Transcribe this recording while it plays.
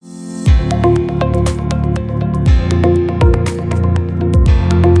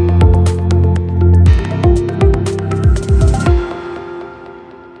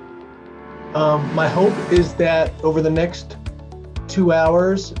is that over the next 2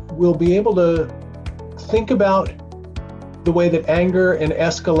 hours, we'll be able to think about the way that anger and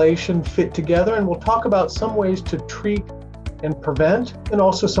escalation fit together, and we'll talk about some ways to treat and prevent, and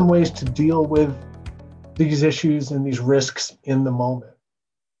also some ways to deal with these issues and these risks in the moment.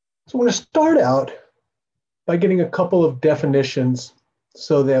 So I want to start out by getting a couple of definitions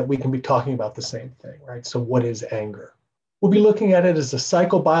so that we can be talking about the same thing, right? So what is anger? We'll be looking at it as a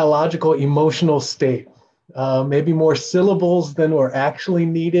psychobiological emotional state. Maybe more syllables than are actually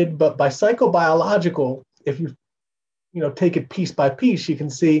needed, but by psychobiological, if you take it piece by piece, you can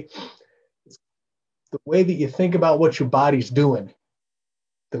see the way that you think about what your body's doing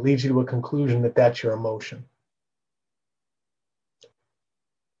that leads you to a conclusion that that's your emotion.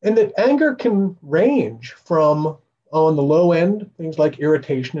 And that anger can range from, on the low end, things like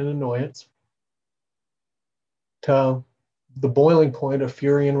irritation and annoyance, to the boiling point of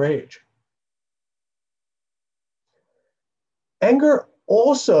fury and rage. Anger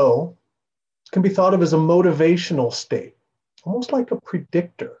also can be thought of as a motivational state, almost like a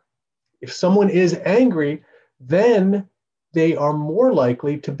predictor. If someone is angry, then they are more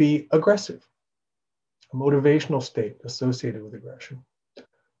likely to be aggressive, a motivational state associated with aggression.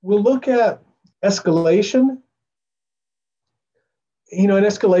 We'll look at escalation. And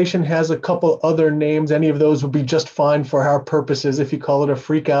escalation has a couple other names. Any of those would be just fine for our purposes. If you call it a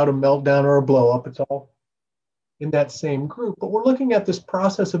freak out, a meltdown, or a blow up, it's all in that same group. But we're looking at this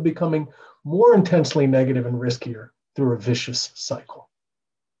process of becoming more intensely negative and riskier through a vicious cycle.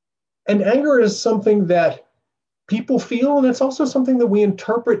 And anger is something that people feel, and it's also something that we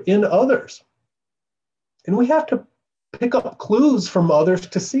interpret in others. And we have to pick up clues from others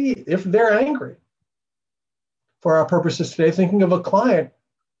to see if they're angry. For our purposes today, thinking of a client,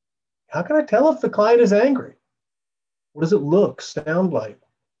 how can I tell if the client is angry? What does it look, sound like?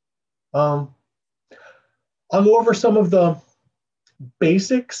 I'll go over some of the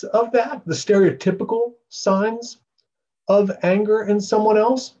basics of that, the stereotypical signs of anger in someone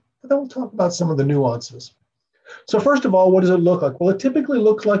else, but then we'll talk about some of the nuances. So first of all, what does it look like? Well, it typically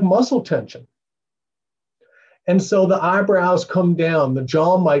looks like muscle tension. And so the eyebrows come down, the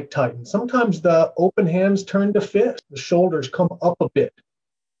jaw might tighten. Sometimes the open hands turn to fists, the shoulders come up a bit.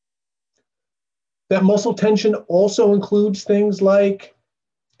 That muscle tension also includes things like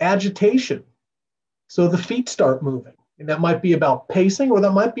agitation. So the feet start moving, and that might be about pacing, or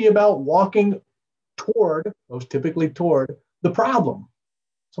that might be about walking toward, most typically toward, the problem.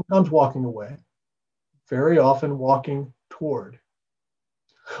 Sometimes walking away, very often walking toward.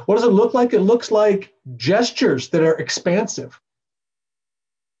 What does it look like? It looks like gestures that are expansive.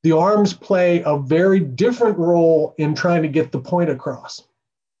 The arms play a very different role in trying to get the point across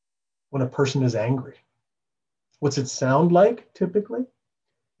when a person is angry. What's it sound like typically?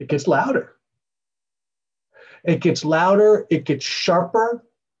 It gets louder. It gets louder, it gets sharper.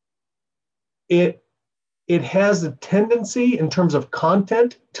 It has a tendency in terms of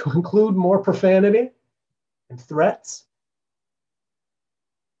content to include more profanity and threats.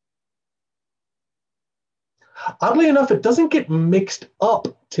 Oddly enough, it doesn't get mixed up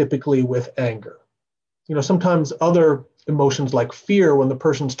typically with anger. Sometimes other emotions like fear, when the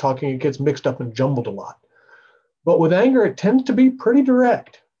person's talking, it gets mixed up and jumbled a lot. But with anger, it tends to be pretty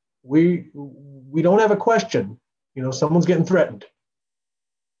direct. We don't have a question. Someone's getting threatened.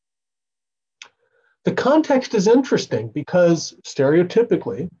 The context is interesting because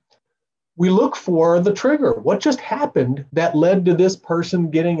stereotypically, we look for the trigger. What just happened that led to this person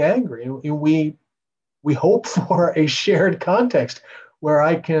getting angry? And we hope for a shared context where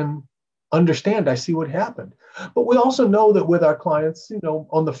I can understand, I see what happened. But we also know that with our clients,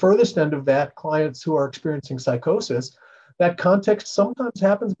 on the furthest end of that, clients who are experiencing psychosis, that context sometimes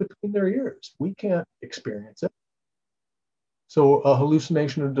happens between their ears. We can't experience it. So a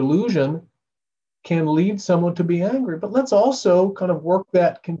hallucination or delusion can lead someone to be angry. But let's also kind of work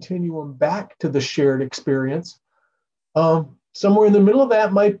that continuum back to the shared experience. Somewhere in the middle of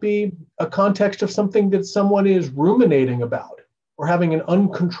that might be a context of something that someone is ruminating about or having an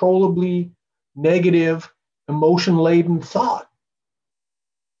uncontrollably negative, emotion-laden thought.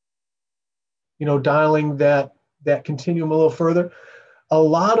 Dialing that continuum a little further. A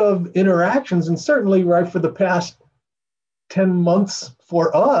lot of interactions, and certainly right for the past 10 months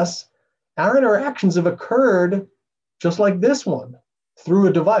for us, our interactions have occurred just like this one, through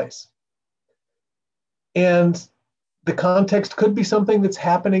a device. And the context could be something that's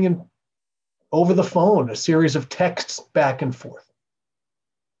happening over the phone, a series of texts back and forth.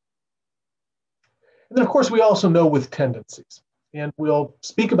 And then, of course, we also know with tendencies. And we'll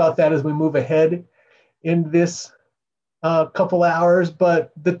speak about that as we move ahead in this couple hours.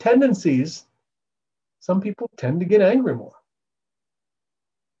 But the tendencies Some people tend to get angry more.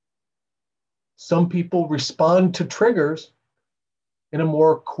 Some people respond to triggers in a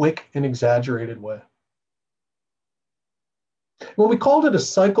more quick and exaggerated way. When we called it a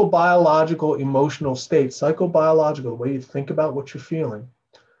psychobiological emotional state, psychobiological, the way you think about what you're feeling,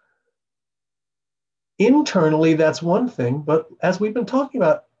 internally, that's one thing, but as we've been talking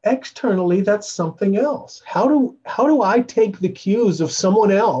about, externally, that's something else. How do I take the cues of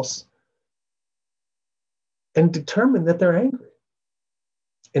someone else and determine that they're angry?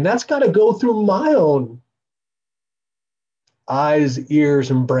 And that's got to go through my own eyes,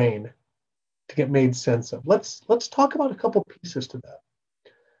 ears, and brain to get made sense of. Let's talk about a couple pieces to that.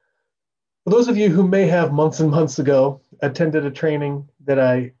 For those of you who may have months and months ago attended a training that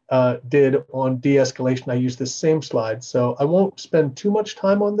I did on de-escalation, I used this same slide, so I won't spend too much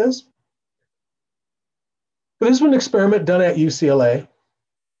time on this. But this was an experiment done at UCLA,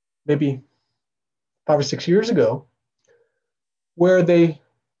 maybe 5 or 6 years ago, where they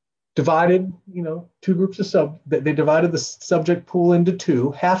divided, two groups of they divided the subject pool into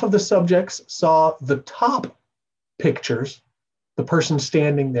two. Half of the subjects saw the top pictures, the person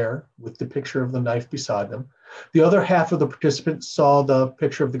standing there with the picture of the knife beside them. The other half of the participants saw the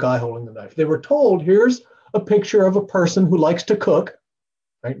picture of the guy holding the knife. They were told, here's a picture of a person who likes to cook,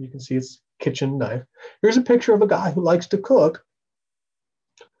 right? You can see it's kitchen knife. Here's a picture of a guy who likes to cook.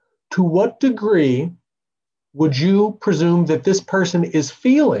 To what degree would you presume that this person is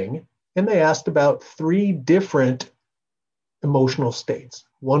feeling? And they asked about 3 different emotional states.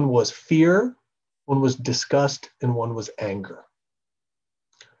 One was fear, one was disgust, and one was anger.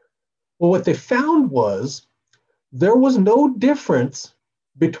 Well, what they found was there was no difference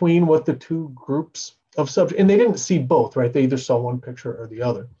between what the two groups of subjects, and they didn't see both, right? They either saw one picture or the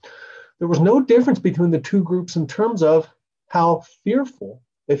other. There was no difference between the two groups in terms of how fearful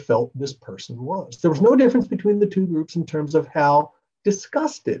they felt this person was. There was no difference between the two groups in terms of how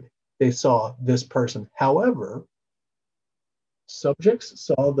disgusted they saw this person. However, subjects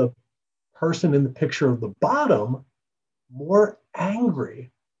saw the person in the picture of the bottom more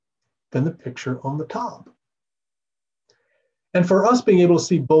angry than the picture on the top. And for us being able to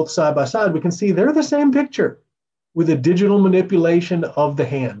see both side by side, we can see they're the same picture with a digital manipulation of the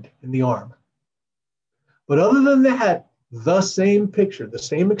hand and the arm. But other than that, the same picture, the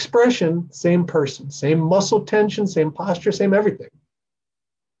same expression, same person, same muscle tension, same posture, same everything.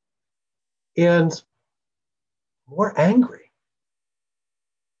 And more angry.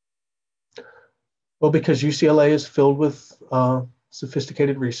 Well, because UCLA is filled with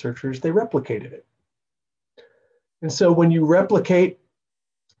sophisticated researchers, they replicated it. And so when you replicate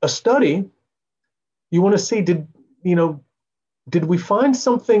a study, you want to see, did we find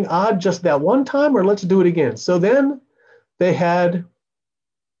something odd just that one time, or let's do it again? So then they had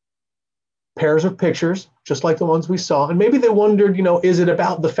pairs of pictures, just like the ones we saw. And maybe they wondered, is it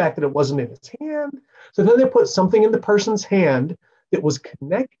about the fact that it wasn't in its hand? So then they put something in the person's hand that was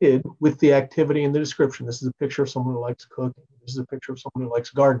connected with the activity in the description. This is a picture of someone who likes cooking. This is a picture of someone who likes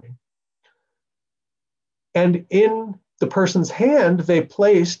gardening. And in the person's hand, they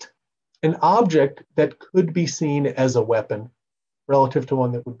placed an object that could be seen as a weapon relative to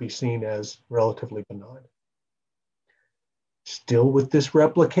one that would be seen as relatively benign. Still with this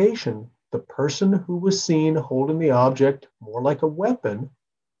replication, the person who was seen holding the object more like a weapon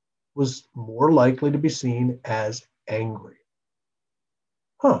was more likely to be seen as angry.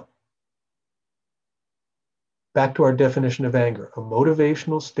 Back to our definition of anger, a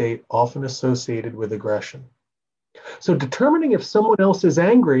motivational state often associated with aggression. So determining if someone else is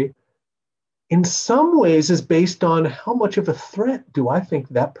angry in some ways is based on how much of a threat do I think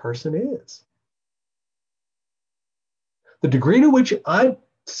that person is. The degree to which I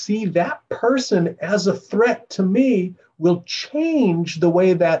see that person as a threat to me will change the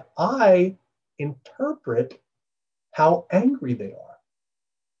way that I interpret how angry they are.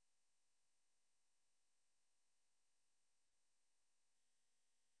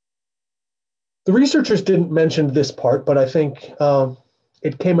 The researchers didn't mention this part, but I think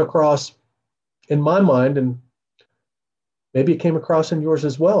it came across in my mind, and maybe it came across in yours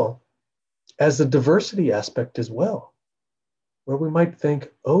as well, as a diversity aspect as well, where we might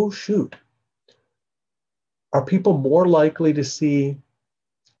think, oh, shoot, are people more likely to see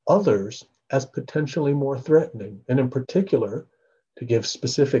others as potentially more threatening? And in particular, to give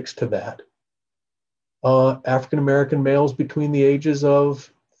specifics to that, African-American males between the ages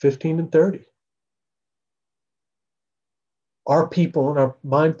of 15 and 30. Our people, and our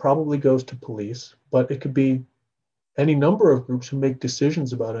mind probably goes to police, but it could be any number of groups who make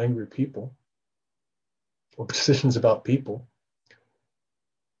decisions about angry people or decisions about people.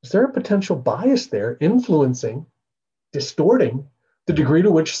 Is there a potential bias there influencing, distorting the degree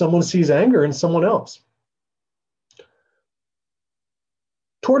to which someone sees anger in someone else?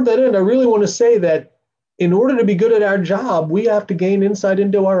 Toward that end, I really want to say that in order to be good at our job, we have to gain insight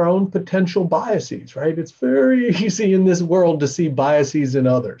into our own potential biases, right? It's very easy in this world to see biases in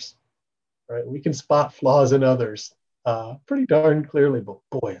others, right? We can spot flaws in others pretty darn clearly, but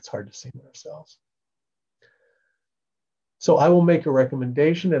boy, it's hard to see in ourselves. So I will make a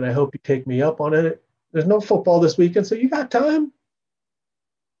recommendation, and I hope you take me up on it. There's no football this weekend, so you got time.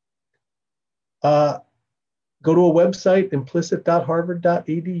 Go to a website,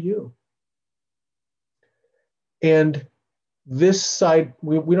 implicit.harvard.edu. And this site,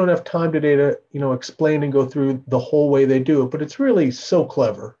 we don't have time today to explain and go through the whole way they do it, but it's really so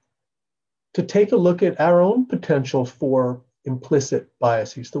clever to take a look at our own potential for implicit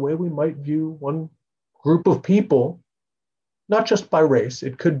biases, the way we might view one group of people, not just by race.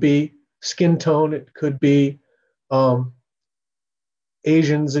 It could be skin tone, it could be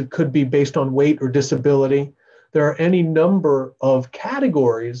Asians, it could be based on weight or disability. There are any number of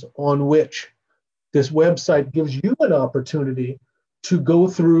categories on which this website gives you an opportunity to go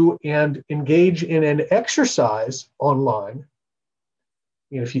through and engage in an exercise online.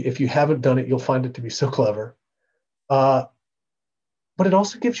 If you haven't done it, you'll find it to be so clever. But it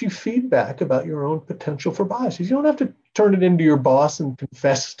also gives you feedback about your own potential for biases. You don't have to turn it into your boss and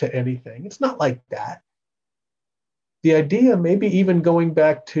confess to anything. It's not like that. The idea, maybe even going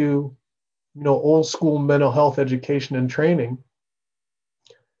back to old school mental health education and training,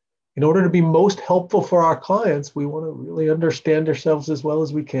 in order to be most helpful for our clients, we want to really understand ourselves as well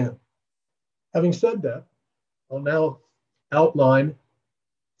as we can. Having said that, I'll now outline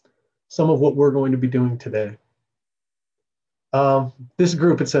some of what we're going to be doing today. This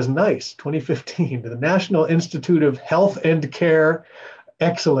group, it says NICE 2015, the National Institute of Health and Care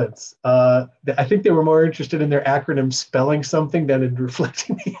Excellence. I think they were more interested in their acronym spelling something than in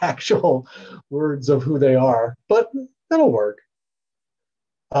reflecting the actual words of who they are, but that'll work.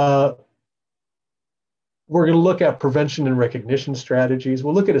 We're going to look at prevention and recognition strategies.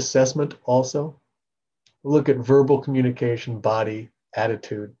 We'll look at assessment also. We'll look at verbal communication, body,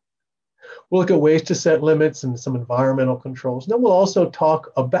 attitude. We'll look at ways to set limits and some environmental controls. And then we'll also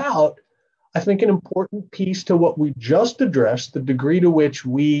talk about, I think, an important piece to what we just addressed, the degree to which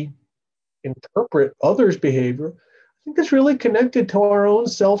we interpret others' behavior. I think it's really connected to our own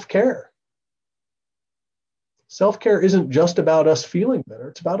self-care. Self-care isn't just about us feeling better,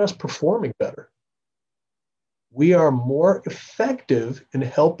 it's about us performing better. We are more effective in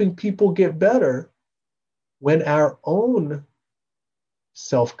helping people get better when our own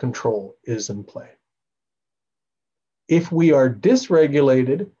self-control is in play. If we are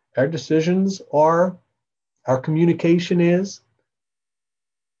dysregulated, our decisions are, our communication is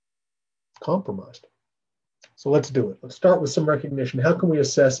compromised. So let's do it. Let's start with some recognition. How can we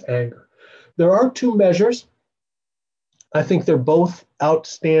assess anger? There are two measures. I think they're both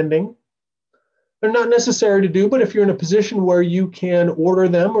outstanding. They're not necessary to do, but if you're in a position where you can order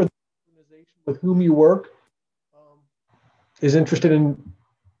them, or the organization with whom you work is interested in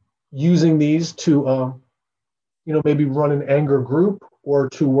using these to maybe run an anger group or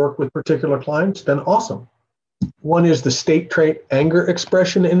to work with particular clients, then awesome. One is the State Trait Anger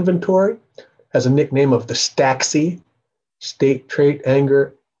Expression Inventory, has a nickname of the STAXI, State Trait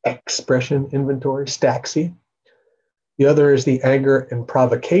Anger Expression Inventory, STAXI. The other is the Anger and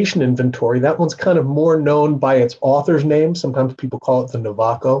Provocation Inventory. That one's kind of more known by its author's name. Sometimes people call it the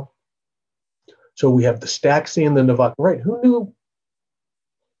Navaco. So we have the STAXI and the Navaco. Right, who knew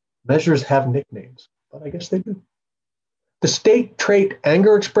measures have nicknames? But I guess they do. The State Trait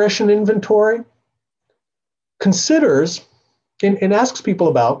Anger Expression Inventory considers and asks people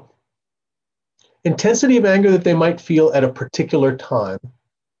about intensity of anger that they might feel at a particular time.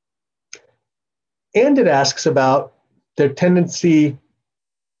 And it asks about their tendency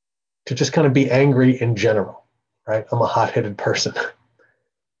to just kind of be angry in general, right? I'm a hot-headed person.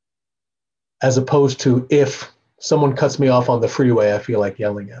 As opposed to if someone cuts me off on the freeway, I feel like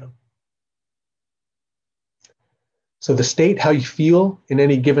yelling at them. So the state, how you feel in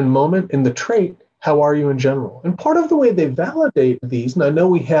any given moment, and the trait, how are you in general? And part of the way they validate these, and I know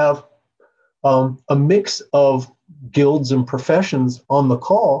we have a mix of guilds and professions on the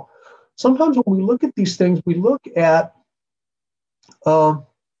call, sometimes when we look at these things, we look at the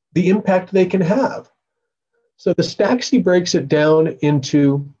impact they can have. So the STAXI breaks it down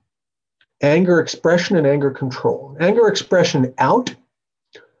into anger expression and anger control. Anger expression out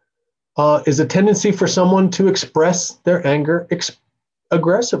is a tendency for someone to express their anger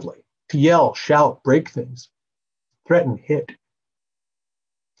aggressively, to yell, shout, break things, threaten, hit.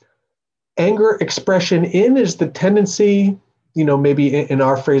 Anger expression in is the tendency, maybe in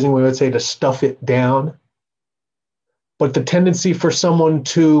our phrasing, we would say to stuff it down, but the tendency for someone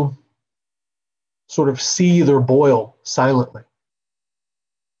to sort of seethe or boil silently.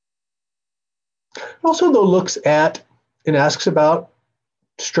 It also, though, looks at and asks about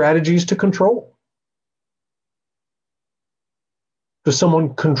strategies to control. Does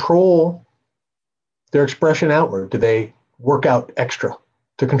someone control their expression outward? Do they work out extra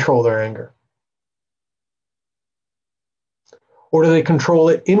to control their anger? Or do they control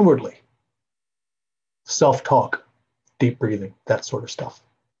it inwardly? Self-talk, deep breathing, that sort of stuff.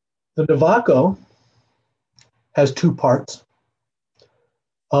 The Navako has two parts.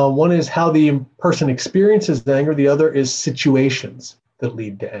 One is how the person experiences the anger. The other is situations that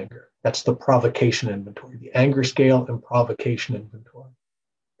lead to anger. That's the provocation inventory, the anger scale and provocation inventory.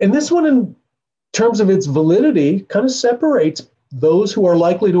 And this one, in terms of its validity, kind of separates those who are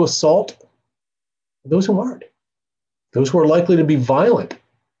likely to assault and those who aren't. Those who are likely to be violent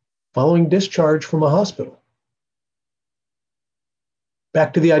following discharge from a hospital.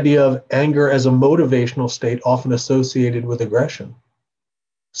 Back to the idea of anger as a motivational state often associated with aggression.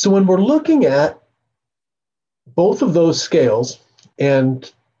 So when we're looking at both of those scales and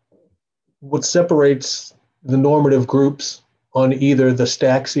what separates the normative groups on either the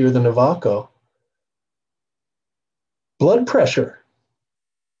Staxi or the Navako, blood pressure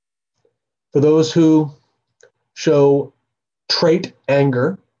for those who show trait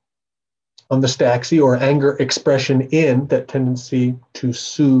anger on the Staxi, or anger expression in, that tendency to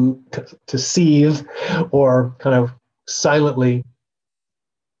seethe or kind of silently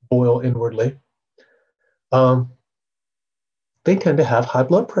boil inwardly, they tend to have high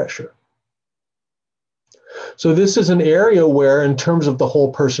blood pressure. So this is an area where, in terms of the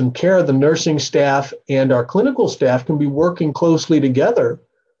whole person care, the nursing staff and our clinical staff can be working closely together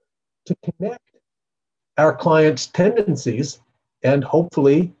to connect our clients' tendencies and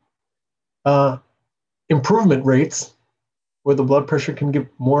hopefully improvement rates where the blood pressure can get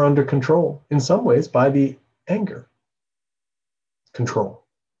more under control, in some ways by the anger control.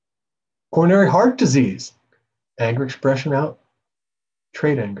 Coronary heart disease, anger expression out,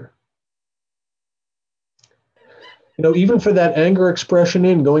 trait anger. Even for that anger expression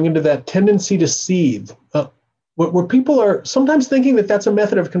in, going into that tendency to seethe, where people are sometimes thinking that that's a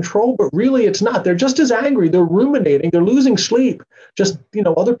method of control, but really it's not. They're just as angry, they're ruminating, they're losing sleep. Just,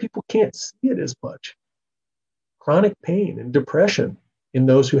 other people can't see it as much. Chronic pain and depression in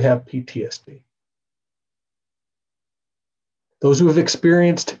those who have PTSD. Those who have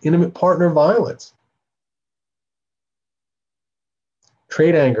experienced intimate partner violence.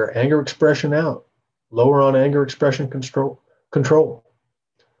 Trait anger, anger expression out, lower on anger expression control.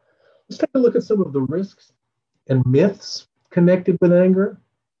 Let's take a look at some of the risks and myths connected with anger,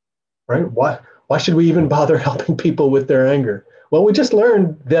 right? Why should we even bother helping people with their anger? Well, we just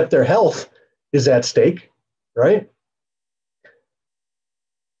learned that their health is at stake, right?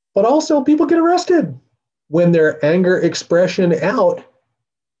 But also, people get arrested when their anger expression out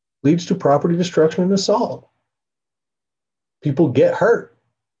leads to property destruction and assault. People get hurt.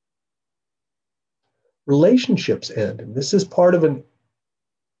 Relationships end, and this is part of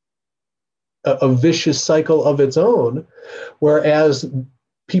a vicious cycle of its own, whereas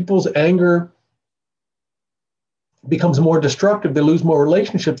people's anger becomes more destructive, they lose more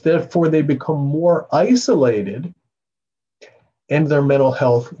relationships, therefore they become more isolated, and their mental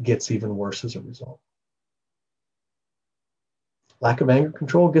health gets even worse as a result. Lack of anger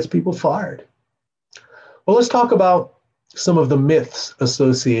control gets people fired. Well, let's talk about some of the myths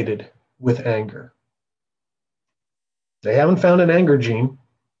associated with anger. They haven't found an anger gene.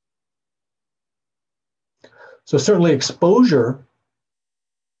 So certainly exposure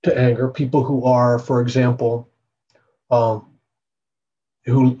to anger, people who are, for example, who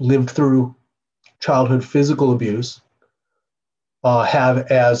lived through childhood physical abuse, have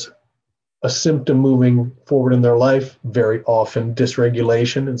as a symptom moving forward in their life very often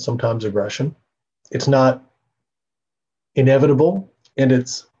dysregulation and sometimes aggression. It's not inevitable, and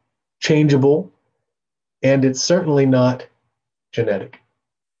it's changeable, and it's certainly not genetic.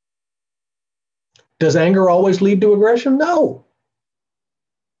 Does anger always lead to aggression? No.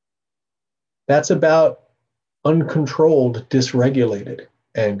 That's about uncontrolled, dysregulated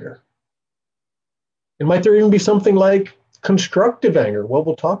anger. And might there even be something like constructive anger? Well,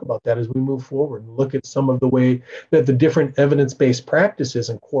 we'll talk about that as we move forward and look at some of the way that the different evidence-based practices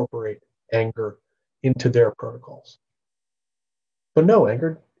incorporate anger into their protocols. But no,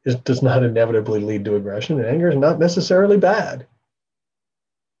 anger does not inevitably lead to aggression, and anger is not necessarily bad.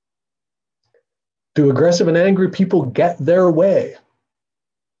 Do aggressive and angry people get their way?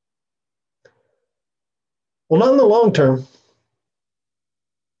 Well, not in the long term.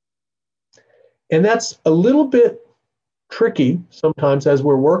 And that's a little bit tricky sometimes as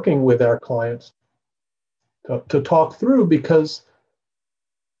we're working with our clients to talk through, because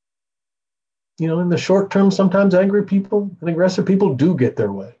in the short term, sometimes angry people and aggressive people do get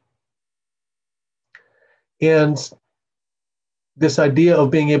their way. And this idea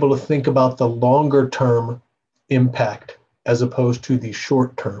of being able to think about the longer term impact as opposed to the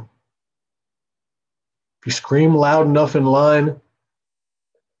short term. If you scream loud enough in line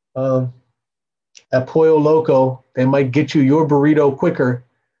at Pollo Loco, they might get you your burrito quicker,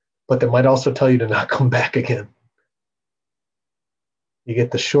 but they might also tell you to not come back again. You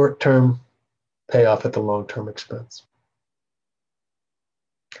get the short term payoff at the long term expense.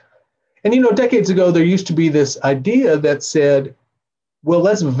 And decades ago, there used to be this idea that said, well,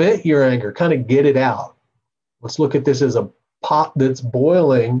 let's vent your anger, kind of get it out. Let's look at this as a pot that's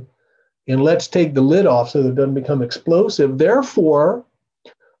boiling, and let's take the lid off so that it doesn't become explosive. Therefore,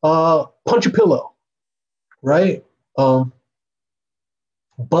 punch a pillow, right?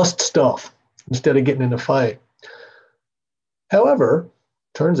 Bust stuff instead of getting in a fight. However,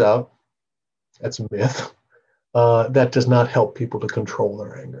 turns out that's a myth. That does not help people to control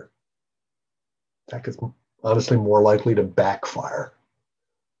their anger. In fact, it's honestly more likely to backfire.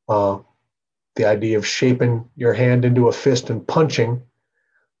 The idea of shaping your hand into a fist and punching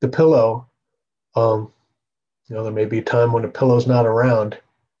the pillow, there may be a time when the pillow's not around,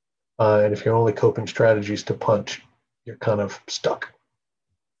 and if your only coping strategy is to punch, you're kind of stuck.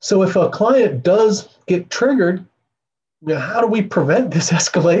 So if a client does get triggered, how do we prevent this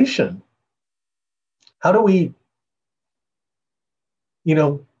escalation? How do we,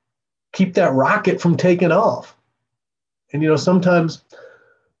 keep that rocket from taking off? And sometimes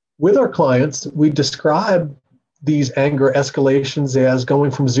with our clients, we describe these anger escalations as going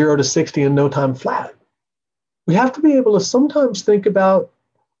from 0 to 60 in no time flat. We have to be able to sometimes think about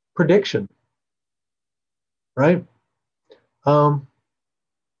prediction, right? How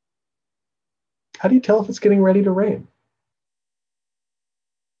do you tell if it's getting ready to rain?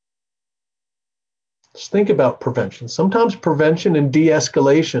 Let's think about prevention. Sometimes prevention and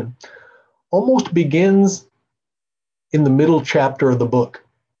de-escalation almost begins in the middle chapter of the book.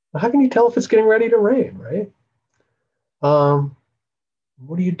 How can you tell if it's getting ready to rain, right?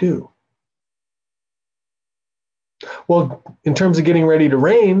 What do you do? Well, in terms of getting ready to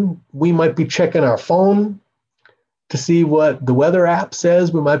rain, we might be checking our phone to see what the weather app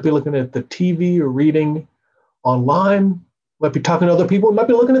says. We might be looking at the TV or reading online. We might be talking to other people. We might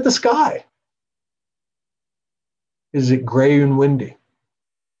be looking at the sky. Is it gray and windy?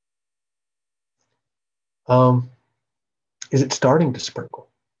 Is it starting to sprinkle?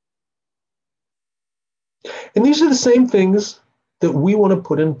 And these are the same things that we want to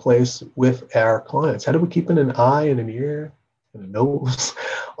put in place with our clients. How do we keep an eye and an ear and a nose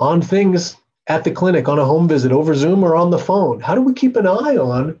on things at the clinic, on a home visit, over Zoom or on the phone? How do we keep an eye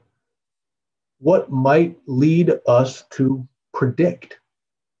on what might lead us to predict,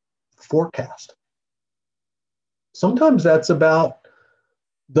 forecast? Sometimes that's about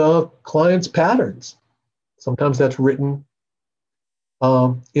the client's patterns. Sometimes that's written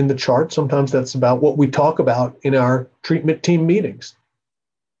in the chart. Sometimes that's about what we talk about in our treatment team meetings.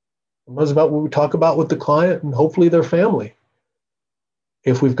 Sometimes about what we talk about with the client and hopefully their family,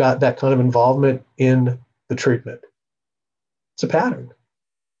 if we've got that kind of involvement in the treatment. It's a pattern.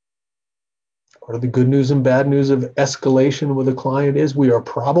 Part of the good news and bad news of escalation with a client is we are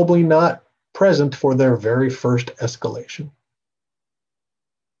probably not present for their very first escalation.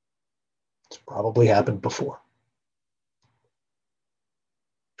 It's probably happened before.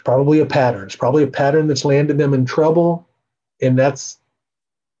 It's probably a pattern. It's probably a pattern that's landed them in trouble, and that's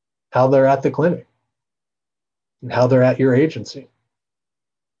how they're at the clinic, and how they're at your agency,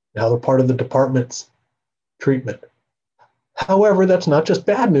 and how they're part of the department's treatment. However, that's not just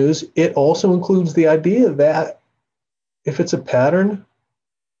bad news. It also includes the idea that if it's a pattern,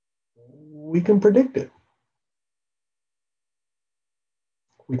 we can predict it.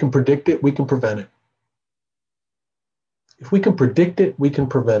 We can predict it, we can prevent it. If we can predict it, we can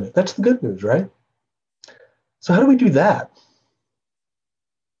prevent it. That's the good news, right? So how do we do that?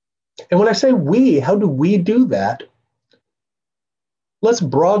 And when I say we, how do we do that? Let's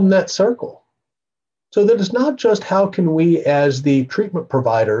broaden that circle so that it's not just how can we as the treatment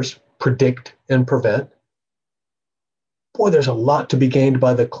providers predict and prevent. Boy, there's a lot to be gained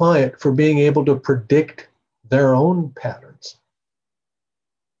by the client for being able to predict their own patterns,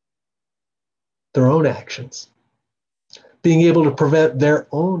 their own actions, being able to prevent their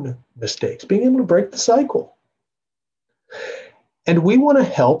own mistakes, being able to break the cycle. And we want to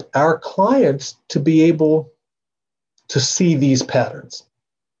help our clients to be able to see these patterns.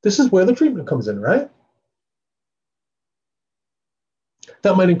 This is where the treatment comes in, right?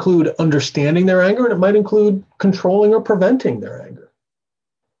 That might include understanding their anger, and it might include controlling or preventing their anger.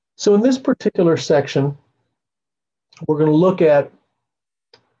 So in this particular section, we're going to look at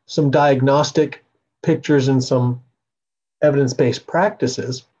some diagnostic pictures and some evidence-based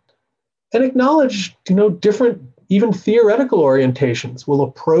practices and acknowledge, different, even theoretical orientations will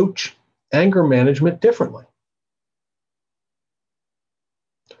approach anger management differerly.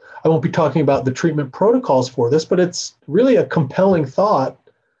 I won't be talking about the treatment protocols for this, but it's really a compelling thought,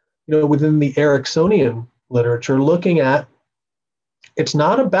 within the Ericksonian literature, looking at it's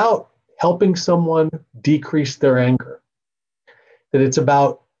not about helping someone decrease their anger, that it's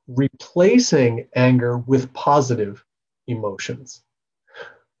about replacing anger with positive emotions.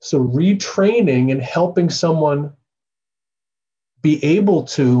 So retraining and helping someone be able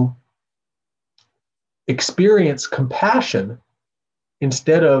to experience compassion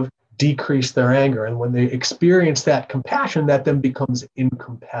instead of decrease their anger. And when they experience that compassion, that then becomes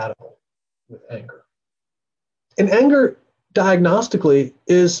incompatible with anger. And anger diagnostically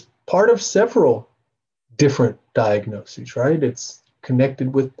is part of several different diagnoses, right? It's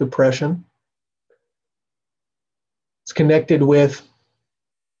connected with depression. It's connected with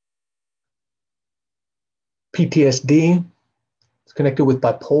PTSD. It's connected with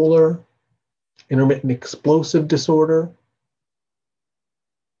bipolar, intermittent explosive disorder,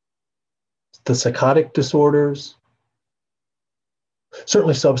 the psychotic disorders,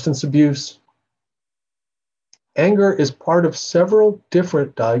 certainly substance abuse. Anger is part of several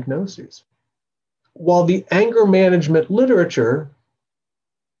different diagnoses. While the anger management literature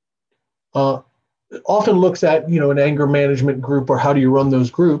often looks at, an anger management group or how do you run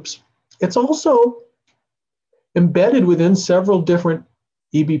those groups, it's also embedded within several different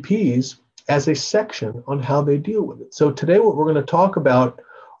EBPs as a section on how they deal with it. So today what we're going to talk about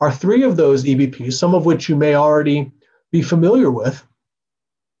are 3 of those EBPs, some of which you may already be familiar with.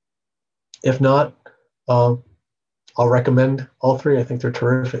 If not, I'll recommend all 3. I think they're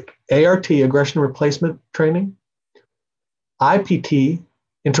terrific. ART, Aggression Replacement Training. IPT,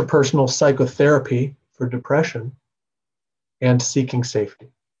 Interpersonal Psychotherapy for Depression. And Seeking Safety.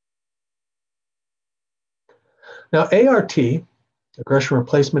 Now, ART, Aggression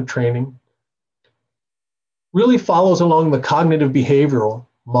Replacement Training, really follows along the cognitive behavioral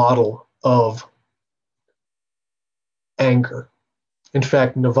model of anger. In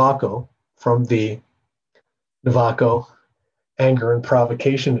fact, Navako, from the Navako Anger and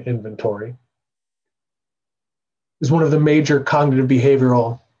Provocation Inventory, is one of the major cognitive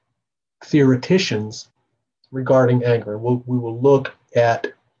behavioral theoreticians regarding anger. We will look at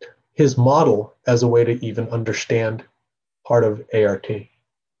his model as a way to even understand part of ART.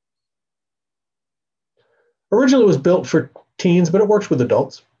 Originally it was built for teens, but it works with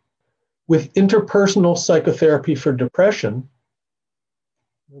adults. With interpersonal psychotherapy for depression,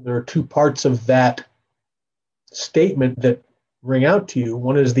 there are 2 parts of that statement that ring out to you.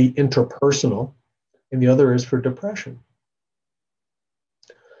 One is the interpersonal, and the other is for depression.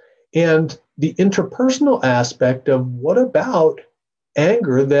 And the interpersonal aspect of what about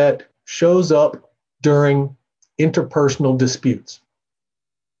anger that shows up during interpersonal disputes,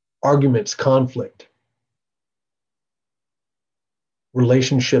 arguments, conflict,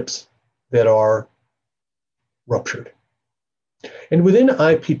 relationships that are ruptured. And within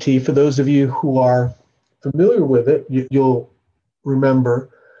IPT, for those of you who are familiar with it, you'll remember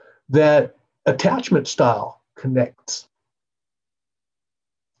that attachment style connects.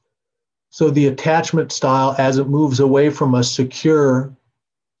 So the attachment style, as it moves away from a secure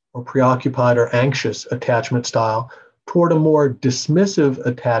or preoccupied or anxious attachment style toward a more dismissive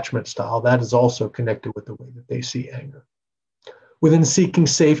attachment style, that is also connected with the way that they see anger. Within Seeking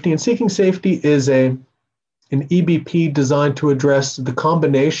Safety, and Seeking Safety is an EBP designed to address the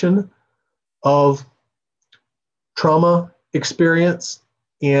combination of trauma experience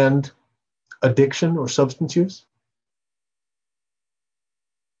and addiction or substance use.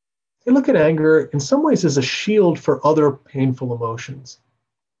 They look at anger in some ways as a shield for other painful emotions.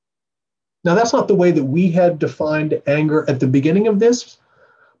 Now, that's not the way that we had defined anger at the beginning of this,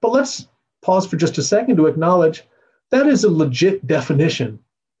 but let's pause for just a second to acknowledge that is a legit definition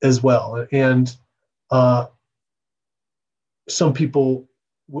as well. And some people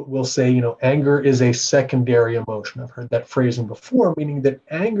will say, anger is a secondary emotion. I've heard that phrasing before, meaning that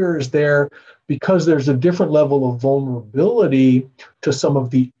anger is there because there's a different level of vulnerability to some of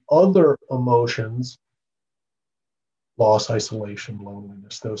the other emotions, loss, isolation,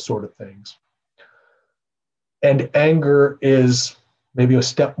 loneliness, those sort of things. And anger is maybe a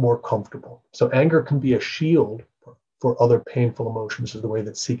step more comfortable. So anger can be a shield for other painful emotions is the way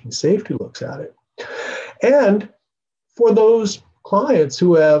that seeking safety looks at it. And for those clients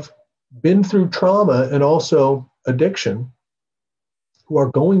who have been through trauma and also addiction, who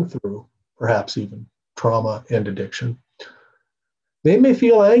are going through perhaps even trauma and addiction, they may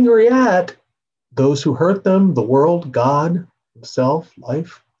feel angry at those who hurt them, the world, God, themselves,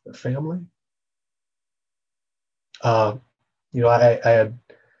 life, their family. I had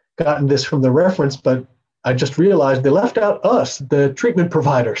gotten this from the reference, but I just realized they left out us, the treatment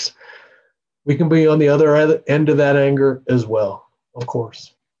providers. We can be on the other end of that anger as well, of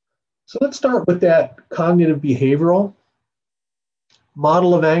course. So let's start with that cognitive behavioral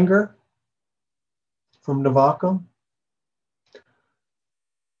model of anger from Navacco.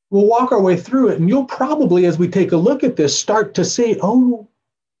 We'll walk our way through it, and you'll probably, as we take a look at this, start to see, oh,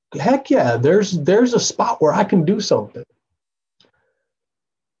 heck yeah, there's a spot where I can do something.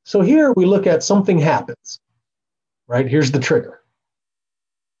 So here we look at something happens, right? Here's the trigger.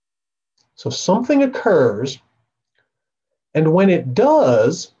 So something occurs, and when it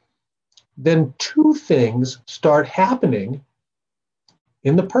does, then two things start happening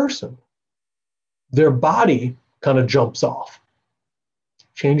in the person. Their body kind of jumps off.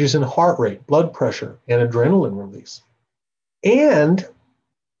 Changes in heart rate, blood pressure, and adrenaline release. And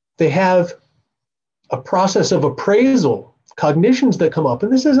they have a process of appraisal, cognitions that come up.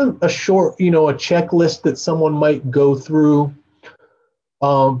 And this isn't a short, a checklist that someone might go through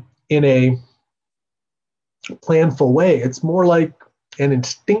in a planful way. It's more like an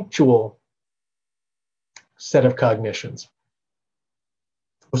instinctual set of cognitions.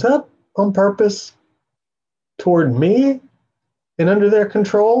 Was that on purpose toward me and under their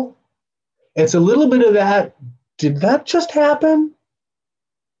control? It's a little bit of that, did that just happen?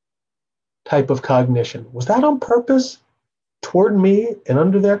 Type of cognition. Was that on purpose toward me and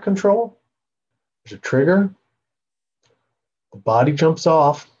under their control? There's a trigger. The body jumps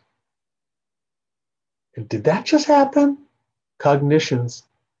off. And did that just happen? Cognitions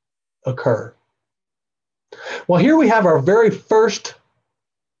occur. Well, here we have our very first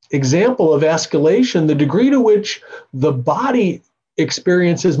example of escalation. The degree to which the body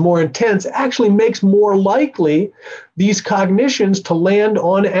experience is more intense actually makes more likely these cognitions to land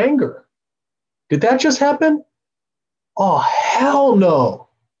on anger. Did that just happen? Oh, hell no,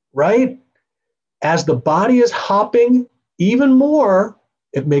 right? As the body is hopping even more,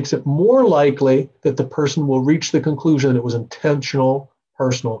 it makes it more likely that the person will reach the conclusion that it was intentional,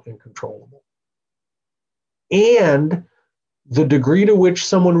 personal, and controllable. And the degree to which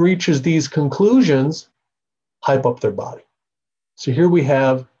someone reaches these conclusions hype up their body. So here we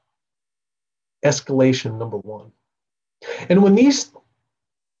have escalation number one. And when these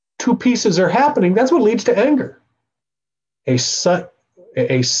two pieces are happening, that's what leads to anger. A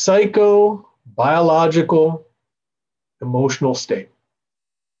psycho-biological emotional state.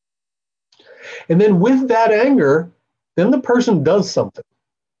 And then with that anger, then the person does something.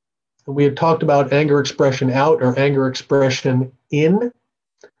 And we had talked about anger expression out or anger expression in.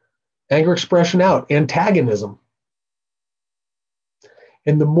 Anger expression out, antagonism.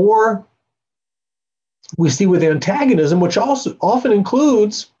 And the more we see with antagonism, which also often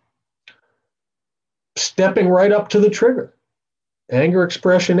includes stepping right up to the trigger. Anger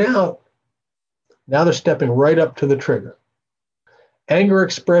expression out, now they're stepping right up to the trigger. Anger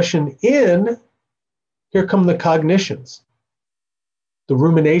expression in, here come the cognitions, the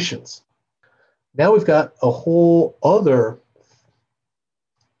ruminations. Now we've got a whole other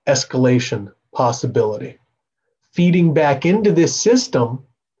escalation possibility, feeding back into this system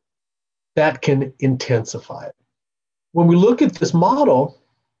that can intensify it. When we look at this model,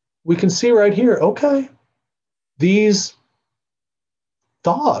 we can see right here, okay, these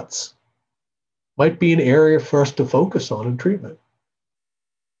thoughts might be an area for us to focus on in treatment.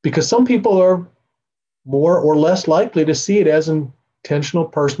 Because some people are more or less likely to see it as intentional,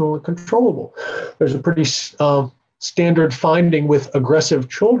 personal, and controllable. There's a pretty standard finding with aggressive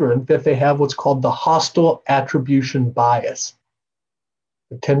children that they have what's called the hostile attribution bias,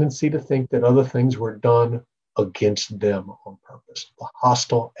 the tendency to think that other things were done against them on purpose, the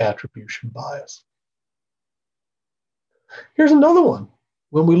hostile attribution bias. Here's another one.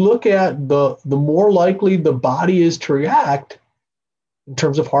 When we look at the more likely the body is to react in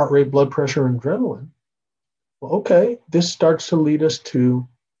terms of heart rate, blood pressure, and adrenaline, well, okay, this starts to lead us to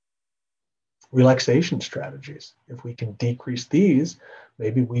relaxation strategies. If we can decrease these,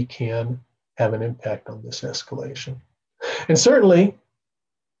 maybe we can have an impact on this escalation. And certainly,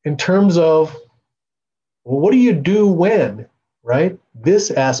 in terms of, well, what do you do when, right?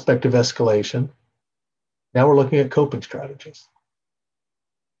 This aspect of escalation, now we're looking at coping strategies.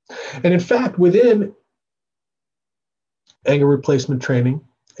 And in fact, within anger replacement training,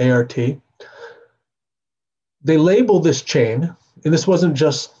 ART. They label this chain, and this wasn't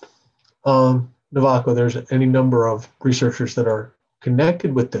just Navako, there's any number of researchers that are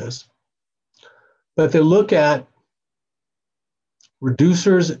connected with this, but they look at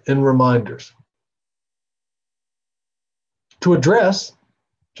reducers and reminders to address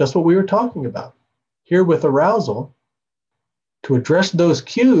just what we were talking about. Here with arousal, to address those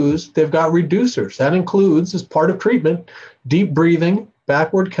cues, they've got reducers. That includes, as part of treatment, deep breathing,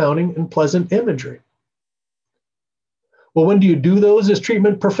 backward counting, and pleasant imagery. Well, when do you do those as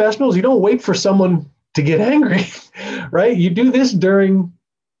treatment professionals? You don't wait for someone to get angry, right? You do this during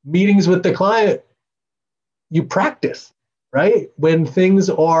meetings with the client. You practice, right? When things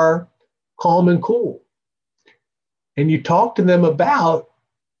are calm and cool. And you talk to them about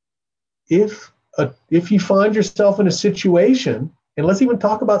if you find yourself in a situation, and let's even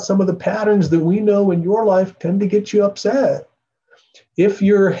talk about some of the patterns that we know in your life tend to get you upset. If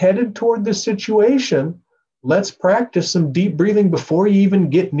you're headed toward this situation, let's practice some deep breathing before you even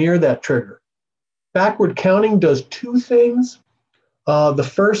get near that trigger. Backward counting does two things. The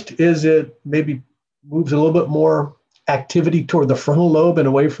first is it maybe moves a little bit more activity toward the frontal lobe and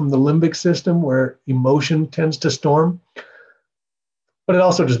away from the limbic system where emotion tends to storm. But it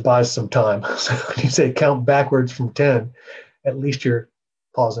also just buys some time. So when you say count backwards from 10, at least you're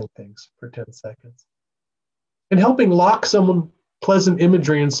pausing things for 10 seconds. And helping lock someone pleasant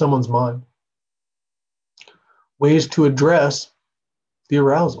imagery in someone's mind. Ways to address the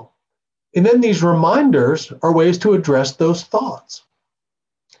arousal. And then these reminders are ways to address those thoughts.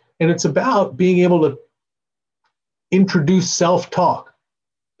 And it's about being able to introduce self-talk,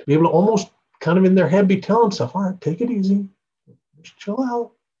 to be able to almost kind of in their head be telling themselves, all right, take it easy, just chill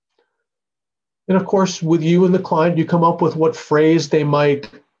out. And of course, with you and the client, you come up with what phrase they might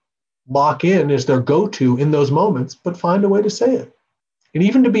lock in as their go-to in those moments, but find a way to say it. And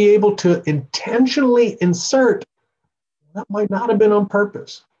even to be able to intentionally insert, that might not have been on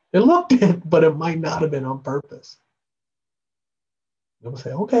purpose. It looked it, but it might not have been on purpose. You'll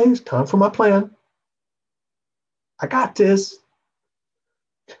say, okay, it's time for my plan. I got this.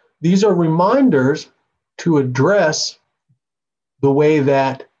 These are reminders to address the way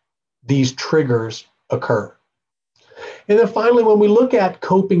that these triggers occur. And then finally, when we look at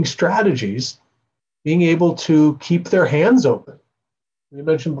coping strategies, being able to keep their hands open. We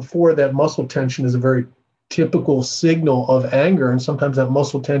mentioned before that muscle tension is a very typical signal of anger, and sometimes that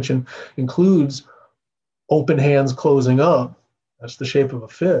muscle tension includes open hands closing up. That's the shape of a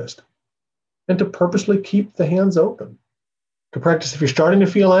fist. And to purposely keep the hands open. To practice, if you're starting to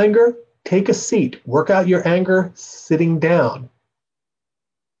feel anger, take a seat. Work out your anger sitting down.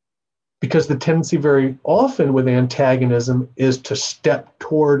 Because the tendency very often with antagonism is to step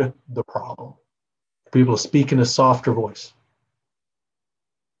toward the problem, to be able to speak in a softer voice.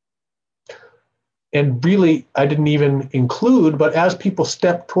 And really, I didn't even include, but as people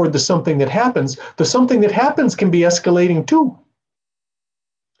step toward the something that happens, the something that happens can be escalating too.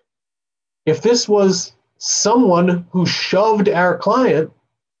 If this was someone who shoved our client,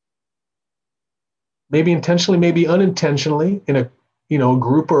 maybe intentionally, maybe unintentionally, in a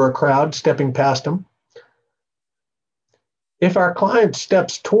group or a crowd stepping past them, if our client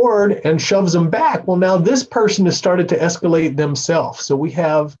steps toward and shoves them back, well, now this person has started to escalate themselves. So we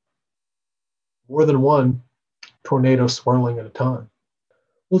have more than one tornado swirling at a time.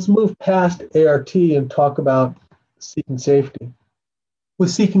 Let's move past ART and talk about seeking safety. With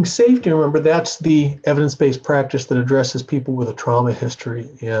seeking safety, remember, that's the evidence-based practice that addresses people with a trauma history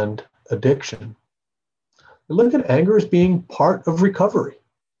and addiction. We look at anger as being part of recovery.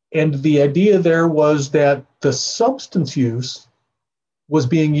 And the idea there was that the substance use was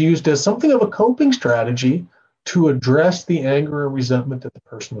being used as something of a coping strategy to address the anger and resentment that the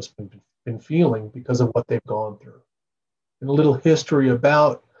person has been feeling because of what they've gone through. And a little history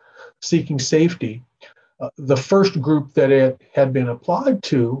about seeking safety. The first group that it had been applied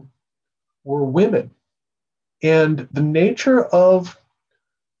to were women. And the nature of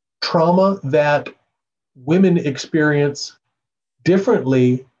trauma that women experience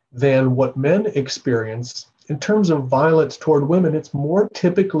differently than what men experience in terms of violence toward women, it's more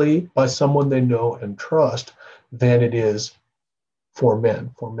typically by someone they know and trust than it is for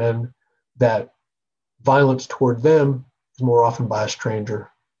men. For men, that violence toward them is more often by a stranger.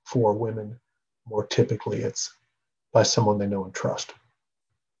 For women, more typically it's by someone they know and trust.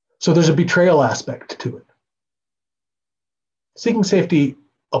 So there's a betrayal aspect to it. Seeking safety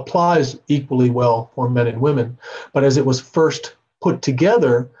applies equally well for men and women, but as it was first put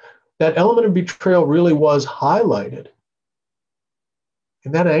together, that element of betrayal really was highlighted.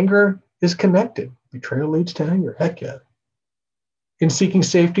 And that anger is connected. Betrayal leads to anger, heck yeah. in Seeking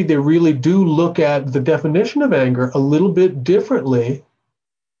Safety, they really do look at the definition of anger a little bit differently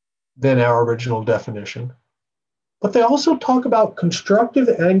than our original definition. But they also talk about constructive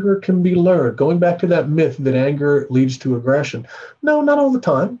anger can be learned, going back to that myth that anger leads to aggression. No, not all the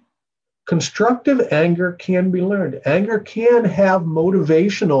time. Constructive anger can be learned. Anger can have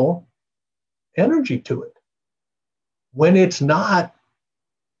motivational energy to it when it's not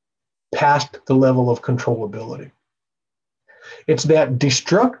past the level of controllability. It's that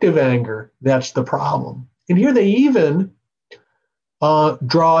destructive anger that's the problem. And here they even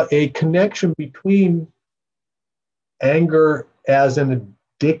draw a connection between anger as an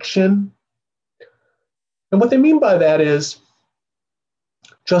addiction. And what they mean by that is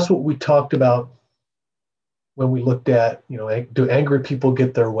just what we talked about when we looked at, do angry people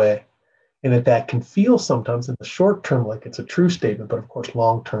get their way? And that can feel sometimes in the short term like it's a true statement, but of course,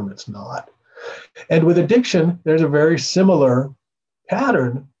 long term, it's not. And with addiction, there's a very similar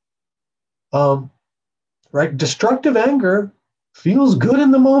pattern. Right? Destructive anger feels good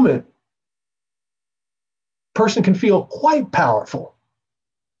in the moment. Person can feel quite powerful.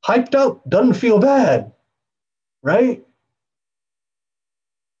 Hyped up, doesn't feel bad, right?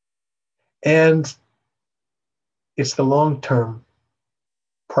 And it's the long-term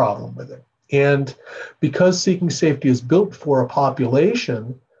problem with it. And because Seeking Safety is built for a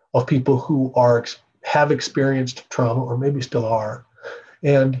population of people who have experienced trauma, or maybe still are,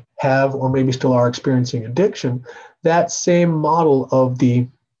 and have or maybe still are experiencing addiction, that same model of the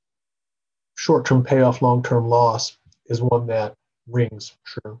short-term payoff, long-term loss is one that rings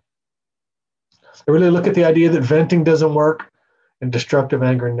true. I really look at the idea that venting doesn't work and destructive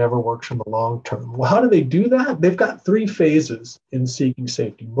anger never works in the long term. Well, how do they do that? They've got 3 phases in Seeking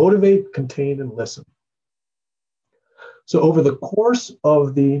Safety: motivate, contain, and listen. So over the course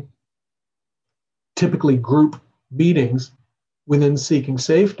of the typically group meetings within Seeking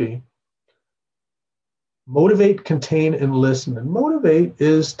Safety, motivate, contain, and listen. And motivate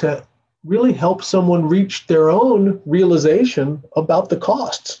is to really help someone reach their own realization about the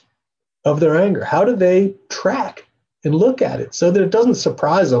costs of their anger. How do they track and look at it so that it doesn't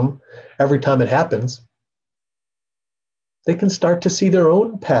surprise them every time it happens? They can start to see their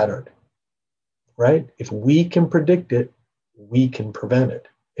own pattern, right? If we can predict it, we can prevent it.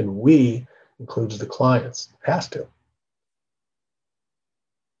 And we includes the clients, has to.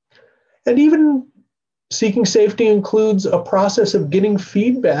 And even Seeking Safety includes a process of getting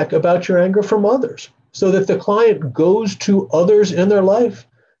feedback about your anger from others so that the client goes to others in their life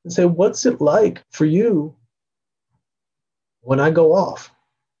and say, what's it like for you when I go off?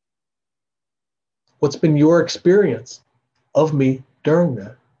 What's been your experience of me during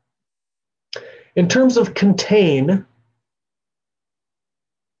that? In terms of contain,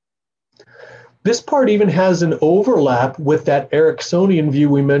 this part even has an overlap with that Ericksonian view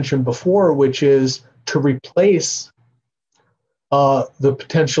we mentioned before, which is to replace the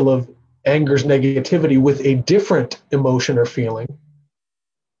potential of anger's negativity with a different emotion or feeling.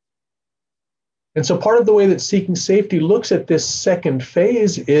 And so part of the way that Seeking Safety looks at this second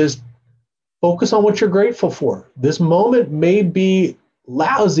phase is focus on what you're grateful for. This moment may be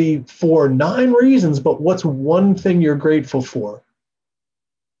lousy for 9 reasons, but what's one thing you're grateful for?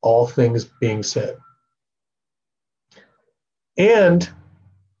 All things being said. And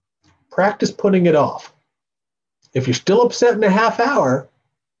practice putting it off. If you're still upset in a half hour,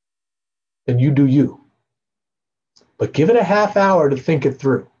 then you do you. But give it a half hour to think it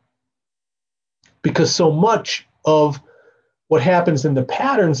through. Because so much of what happens in the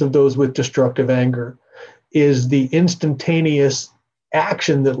patterns of those with destructive anger is the instantaneous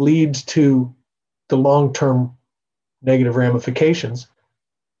action that leads to the long-term negative ramifications.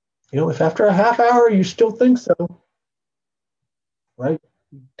 If after a half hour you still think so, right?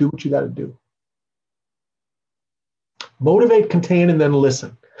 Do what you got to do. Motivate, contain, and then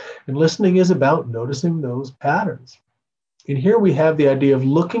listen. And listening is about noticing those patterns. And here we have the idea of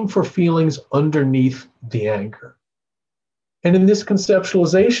looking for feelings underneath the anger. And in this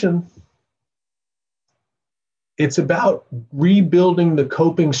conceptualization, it's about rebuilding the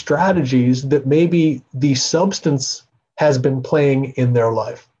coping strategies that maybe the substance has been playing in their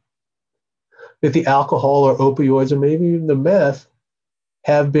life. That the alcohol or opioids or maybe even the meth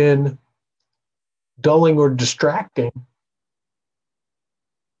have been dulling or distracting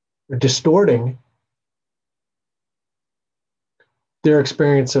or distorting their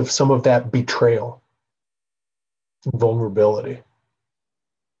experience of some of that betrayal and vulnerability.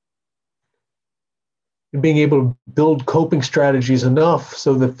 And being able to build coping strategies enough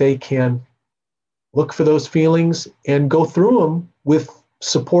so that they can look for those feelings and go through them with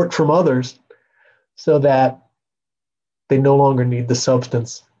support from others so that they no longer need the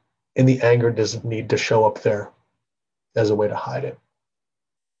substance, and the anger doesn't need to show up there as a way to hide it.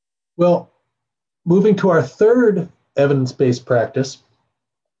 Well, moving to our third evidence-based practice,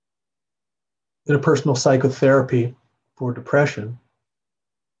 interpersonal psychotherapy for depression.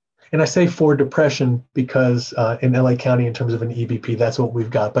 And I say for depression because in LA County, in terms of an EBP, that's what we've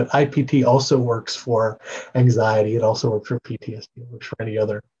got. But IPT also works for anxiety. It also works for PTSD. It works for any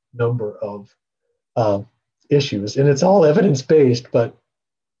other number of issues. And it's all evidence-based, but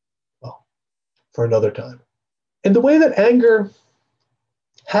well, for another time. And the way that anger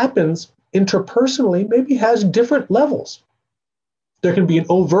happens interpersonally maybe has different levels. There can be an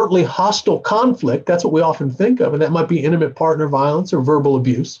overtly hostile conflict. That's what we often think of, and that might be intimate partner violence or verbal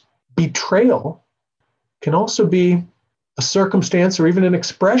abuse. Betrayal can also be a circumstance or even an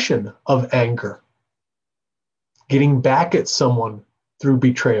expression of anger. Getting back at someone through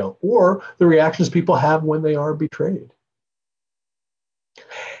betrayal, or the reactions people have when they are betrayed.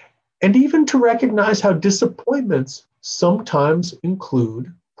 And even to recognize how disappointments sometimes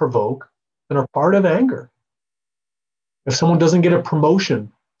include, provoke, and are part of anger. If someone doesn't get a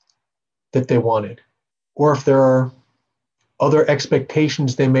promotion that they wanted, or if there are other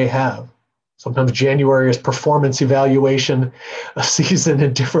expectations they may have. Sometimes January is performance evaluation season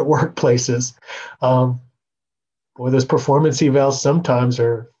in different workplaces. Those performance evals sometimes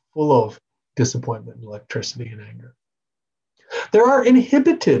are full of disappointment, and electricity, and anger. There are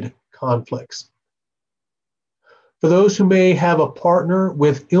inhibited conflicts. For those who may have a partner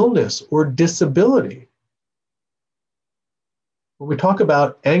with illness or disability, when we talk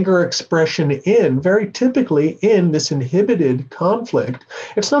about anger expression very typically in this inhibited conflict,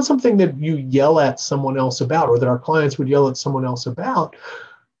 it's not something that you yell at someone else about or that our clients would yell at someone else about,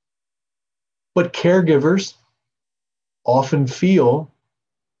 but caregivers often feel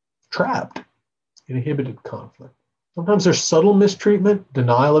trapped in inhibited conflict. Sometimes there's subtle mistreatment,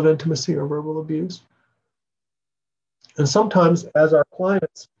 denial of intimacy, or verbal abuse. And sometimes as our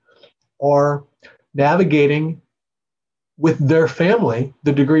clients are navigating with their family,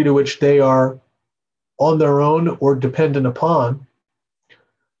 the degree to which they are on their own or dependent upon,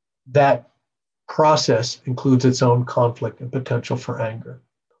 that process includes its own conflict and potential for anger.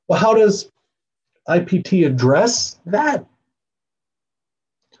 Well, how does IPT address that?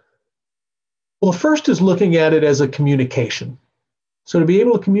 Well, the first is looking at it as a communication. So to be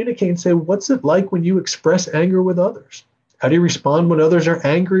able to communicate and say, what's it like when you express anger with others? How do you respond when others are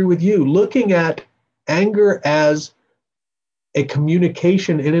angry with you? Looking at anger as a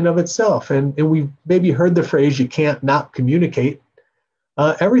communication in and of itself. And we've maybe heard the phrase, you can't not communicate.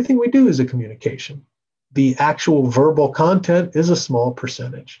 Everything we do is a communication. The actual verbal content is a small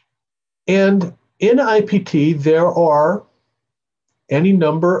percentage. And in IPT, there are any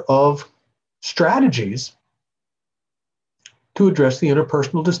number of strategies to address the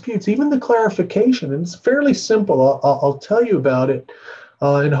interpersonal disputes, even the clarification. And it's fairly simple. I'll tell you about it.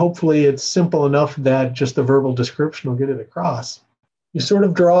 And hopefully it's simple enough that just the verbal description will get it across. You sort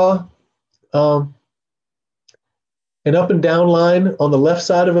of draw an up and down line on the left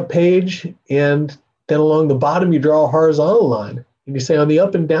side of a page, and then along the bottom you draw a horizontal line. And you say on the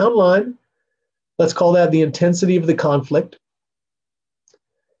up and down line, let's call that the intensity of the conflict.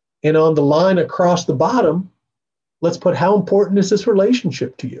 And on the line across the bottom, let's put how important is this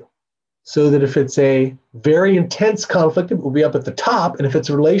relationship to you? So that if it's a very intense conflict, it will be up at the top. And if it's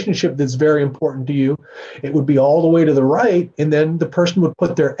a relationship that's very important to you, it would be all the way to the right. And then the person would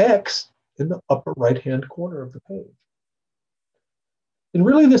put their X in the upper right-hand corner of the page. And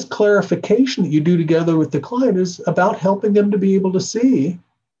really this clarification that you do together with the client is about helping them to be able to see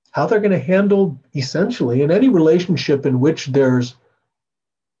how they're going to handle, essentially, in any relationship in which there's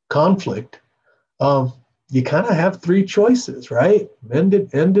conflict. You kind of have three choices, right? End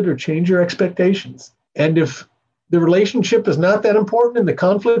it, or change your expectations. And if the relationship is not that important and the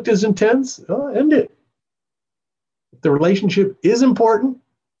conflict is intense, end it. If the relationship is important,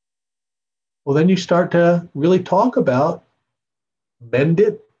 well, then you start to really talk about mend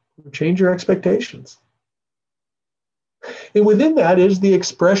it or change your expectations. And within that is the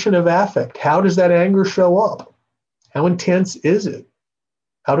expression of affect. How does that anger show up? How intense is it?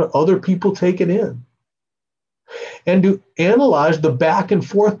 How do other people take it in? And to analyze the back and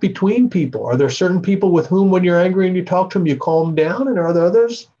forth between people. Are there certain people with whom when you're angry and you talk to them, you calm down? And are there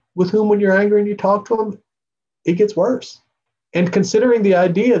others with whom when you're angry and you talk to them, it gets worse? And considering the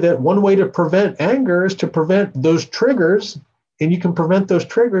idea that one way to prevent anger is to prevent those triggers, and you can prevent those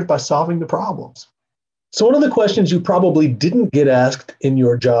triggers by solving the problems. So one of the questions you probably didn't get asked in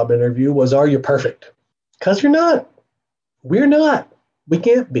your job interview was, are you perfect? Because you're not. We're not. We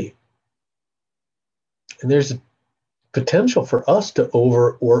can't be. And there's potential for us to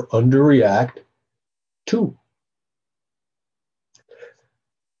over or underreact to.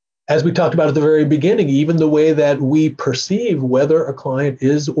 As we talked about at the very beginning, even the way that we perceive whether a client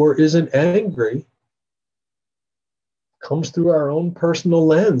is or isn't angry comes through our own personal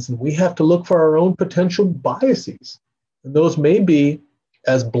lens, and we have to look for our own potential biases. And those may be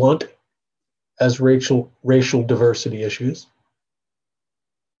as blunt as racial diversity issues,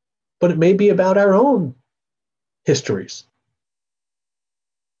 but it may be about our own histories.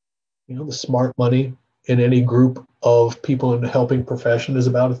 The smart money in any group of people in the helping profession is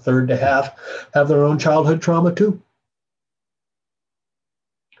about a third to half have their own childhood trauma too.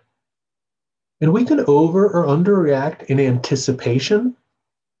 And we can over or underreact in anticipation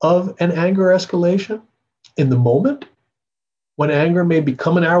of an anger escalation in the moment when anger may be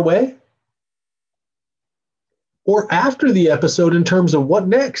coming our way, or after the episode in terms of what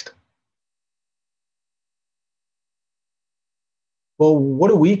next. Well, what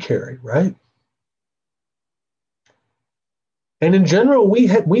do we carry, right? And in general, we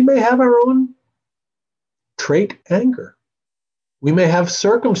may have our own trait anger. We may have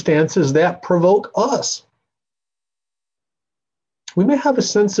circumstances that provoke us. We may have a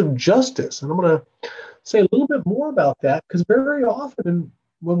sense of justice. And I'm going to say a little bit more about that, because very often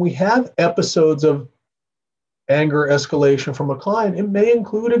when we have episodes of anger escalation from a client, it may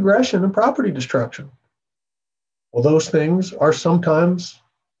include aggression and property destruction. Well, those things are sometimes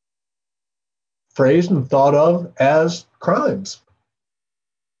phrased and thought of as crimes.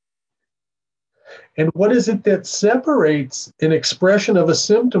 And what is it that separates an expression of a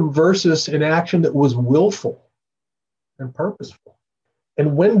symptom versus an action that was willful and purposeful?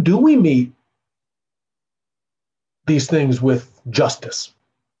 And when do we meet these things with justice?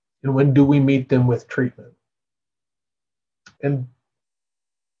 And when do we meet them with treatment? And,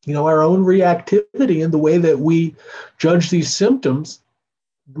 our own reactivity and the way that we judge these symptoms,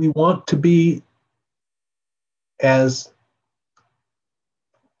 we want to be as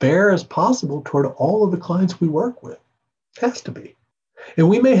fair as possible toward all of the clients we work with. It has to be. And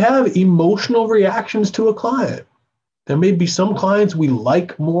we may have emotional reactions to a client. There may be some clients we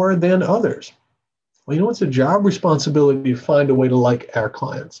like more than others. Well, it's a job responsibility to find a way to like our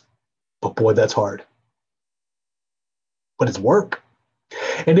clients. But boy, that's hard. But it's work.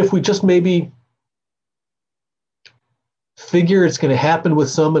 And if we just maybe figure it's going to happen with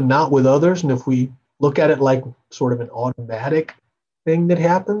some and not with others, and if we look at it like sort of an automatic thing that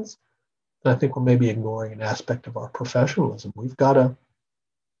happens, then I think we're maybe ignoring an aspect of our professionalism. We've got to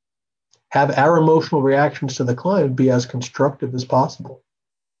have our emotional reactions to the client be as constructive as possible.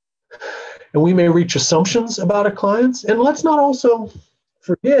 And we may reach assumptions about our clients. And let's not also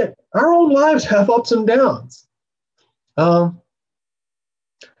forget, our own lives have ups and downs.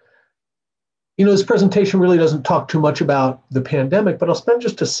 This presentation really doesn't talk too much about the pandemic, but I'll spend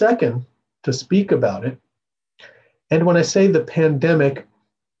just a second to speak about it. And when I say the pandemic,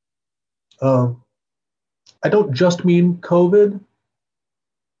 I don't just mean COVID.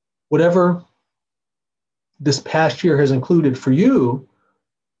 Whatever this past year has included for you,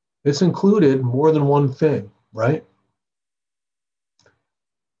 it's included more than one thing, right?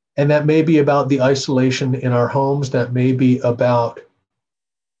 And that may be about the isolation in our homes. That may be about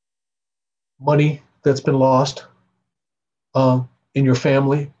money that's been lost in your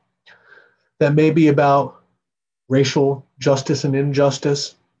family. That may be about racial justice and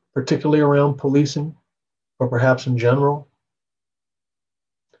injustice, particularly around policing, or perhaps in general.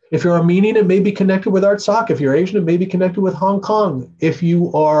 If you're Armenian, it may be connected with Artsakh. If you're Asian, it may be connected with Hong Kong. If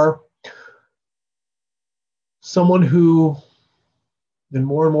you are someone who, and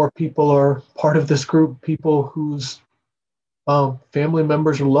more people are part of this group, people whose family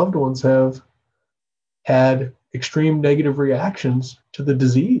members or loved ones have had extreme negative reactions to the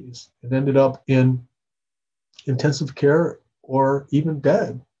disease and ended up in intensive care or even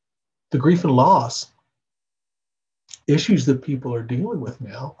dead. The grief and loss issues that people are dealing with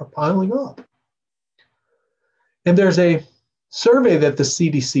now are piling up. And there's a survey that the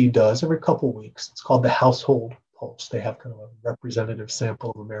CDC does every couple of weeks. It's called the Household Pulse. They have kind of a representative sample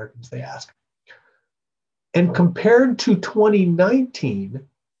of Americans they ask. And compared to 2019,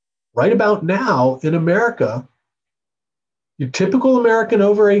 right about now in America, your typical American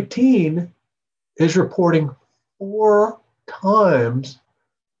over 18 is reporting 4 times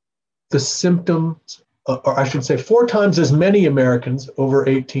the symptoms, or I should say 4 times as many Americans over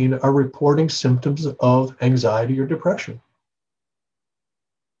 18 are reporting symptoms of anxiety or depression.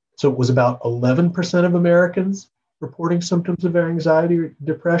 So it was about 11% of Americans reporting symptoms of anxiety or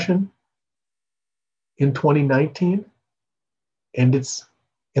depression in 2019, and it's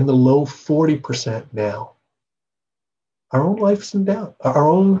in the low 40% now. our own lives and downs, our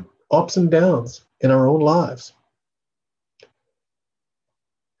own ups and downs in our own lives.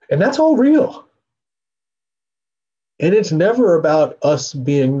 And that's all real. And it's never about us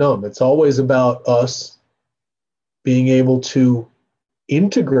being numb. It's always about us being able to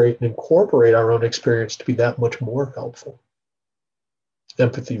integrate and incorporate our own experience to be that much more helpful.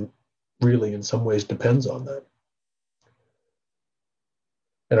 Empathy really, in some ways, depends on that.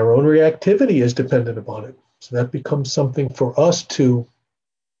 And our own reactivity is dependent upon it. So that becomes something for us to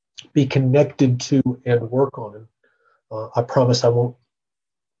be connected to and work on. And I promise I won't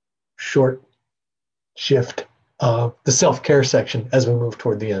short shift the self-care section as we move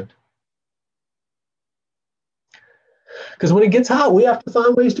toward the end. Because when it gets hot, we have to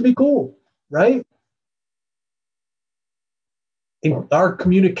find ways to be cool, right? And our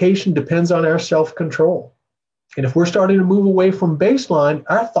communication depends on our self-control. And if we're starting to move away from baseline,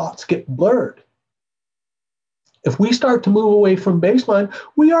 our thoughts get blurred. If we start to move away from baseline,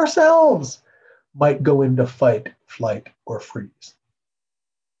 we ourselves might go into fight, flight, or freeze.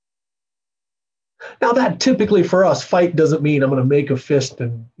 Now that typically for us, fight doesn't mean I'm going to make a fist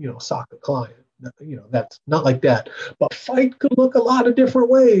and, sock a client. That's not like that. But fight could look a lot of different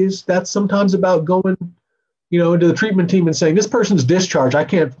ways. That's sometimes about going, into the treatment team and saying, this person's discharged. I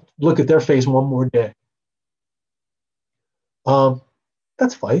can't look at their face one more day.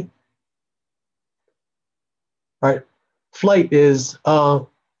 That's fight. All right. Flight is, this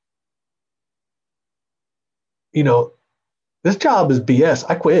job is BS.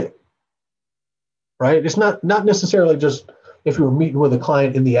 I quit. Right? It's not necessarily just if you were meeting with a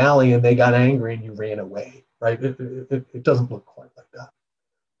client in the alley and they got angry and you ran away. Right? It doesn't look quite like that.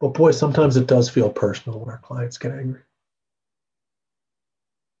 But boy, sometimes it does feel personal when our clients get angry.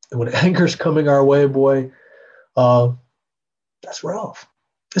 And when anger's coming our way, boy, that's rough.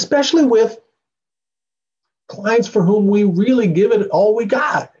 Especially with clients for whom we really give it all we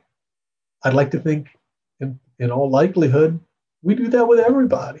got. I'd like to think, in all likelihood, we do that with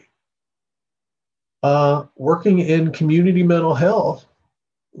everybody. Working in community mental health,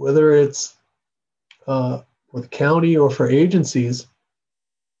 whether it's with county or for agencies,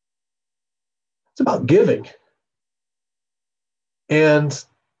 it's about giving. And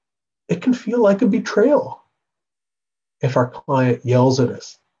it can feel like a betrayal if our client yells at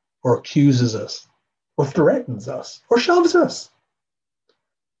us or accuses us or threatens us or shoves us.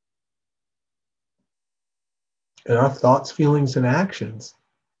 And our thoughts, feelings, and actions,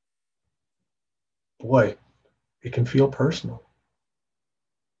 boy, it can feel personal.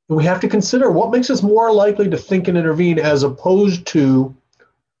 And we have to consider what makes us more likely to think and intervene as opposed to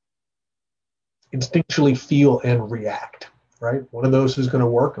instinctually feel and react, right? One of those is going to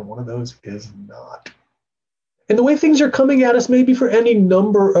work and one of those is not. And the way things are coming at us may be for any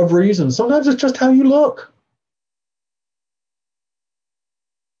number of reasons. Sometimes it's just how you look.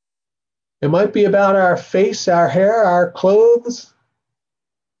 It might be about our face, our hair, our clothes.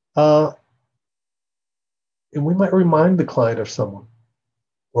 And we might remind the client of someone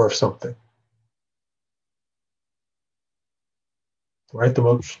or of something. Right? The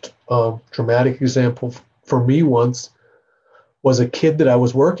most dramatic example for me once was a kid that I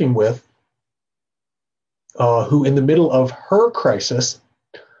was working with who in the middle of her crisis,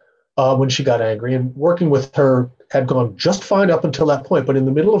 when she got angry, and working with her had gone just fine up until that point, but in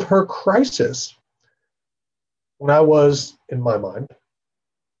the middle of her crisis, when I was, in my mind,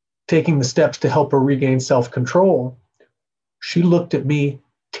 taking the steps to help her regain self-control, she looked at me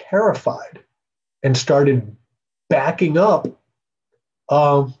terrified and started backing up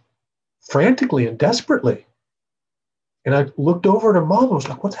frantically and desperately. And I looked over at her mom and was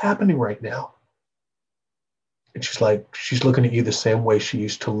like, what's happening right now? And she's like, she's looking at you the same way she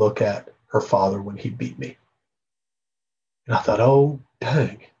used to look at her father when he beat me. And I thought, oh,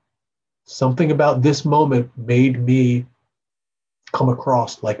 dang. Something about this moment made me come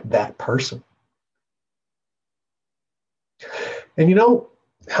across like that person. And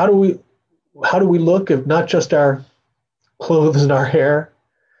how do we look if not just our clothes and our hair,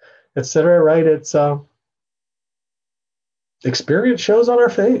 etc., right? It's experience shows on our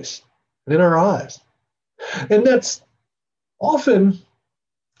face and in our eyes. And that's often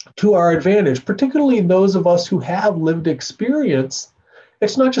to our advantage, particularly those of us who have lived experience.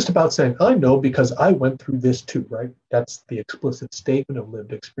 It's not just about saying, I know because I went through this too, right? That's the explicit statement of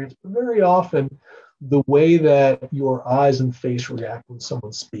lived experience. But very often, the way that your eyes and face react when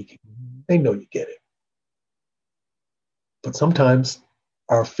someone's speaking, they know you get it. But sometimes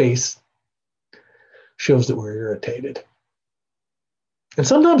our face shows that we're irritated. And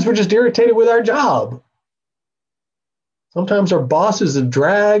sometimes we're just irritated with our job. Sometimes our boss is a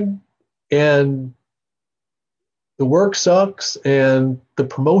drag and the work sucks and the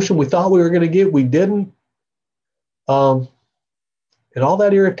promotion we thought we were going to get, we didn't. And all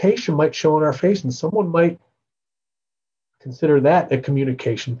that irritation might show on our face, and someone might consider that a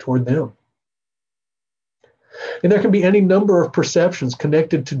communication toward them. And there can be any number of perceptions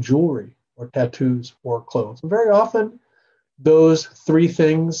connected to jewelry or tattoos or clothes. And very often, those three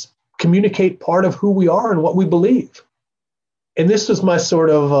things communicate part of who we are and what we believe. And this is my sort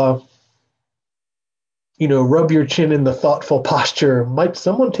of, rub your chin in the thoughtful posture. Might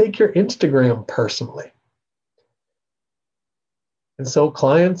someone take your Instagram personally? And so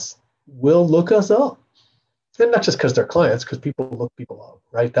clients will look us up. And not just because they're clients, because people look people up,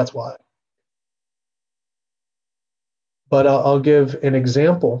 right? That's why. But I'll give an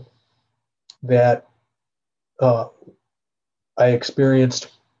example that I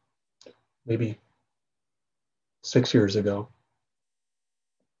experienced maybe 6 years ago.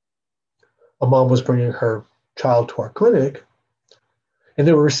 A mom was bringing her child to our clinic, and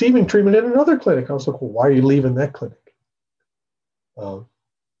they were receiving treatment in another clinic. I was like, well, why are you leaving that clinic?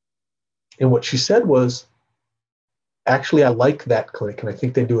 And what she said was, actually, I like that clinic, and I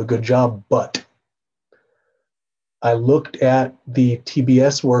think they do a good job, but I looked at the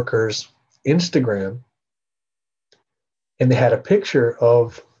TBS workers' Instagram, and they had a picture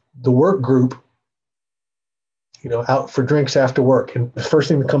of the work group, out for drinks after work. And the first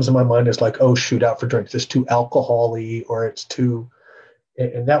thing that comes to my mind is like, oh, shoot, out for drinks. It's too alcohol-y, or it's too,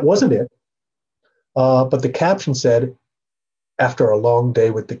 and that wasn't it. But the caption said, after a long day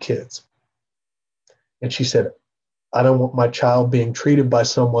with the kids. And she said, I don't want my child being treated by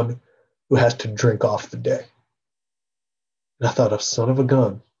someone who has to drink off the day. And I thought, oh, son of a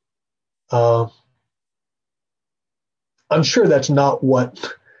gun. I'm sure that's not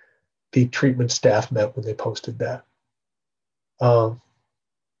what the treatment staff meant when they posted that. But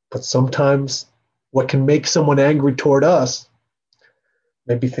sometimes what can make someone angry toward us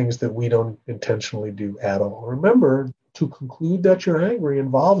may be things that we don't intentionally do at all. Remember, to conclude that you're angry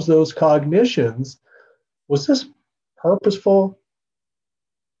involves those cognitions. Was this purposeful,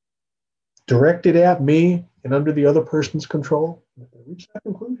 directed at me, and under the other person's control? If they reach that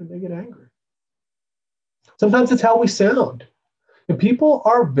conclusion, they get angry. Sometimes it's how we sound. And people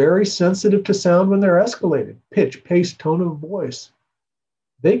are very sensitive to sound when they're escalated. Pitch, pace, tone of voice.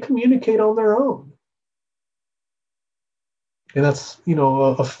 They communicate on their own. And that's,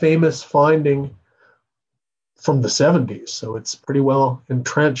 a famous finding from the 70s. So it's pretty well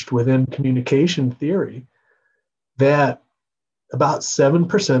entrenched within communication theory that about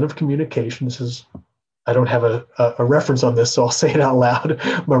 7% of communication, I don't have a reference on this, so I'll say it out loud.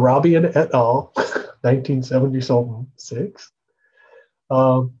 Mehrabian et al., 1976.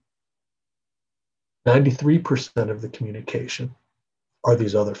 93% of the communication are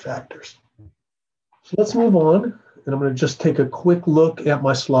these other factors. So let's move on, and I'm going to just take a quick look at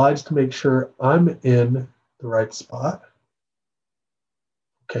my slides to make sure I'm in the right spot.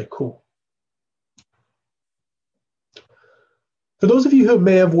 Okay, cool. For those of you who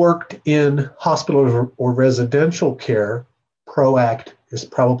may have worked in hospital or residential care, PROACT is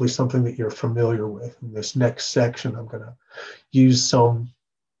probably something that you're familiar with. In this next section, I'm going to use some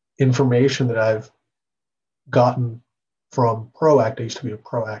information that I've gotten from PROACT. I used to be a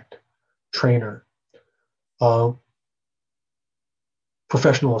PROACT trainer.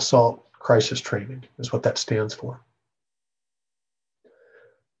 Professional Assault Crisis Training is what that stands for.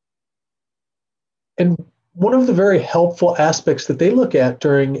 And one of the very helpful aspects that they look at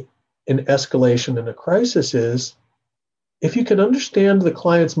during an escalation in a crisis is, if you can understand the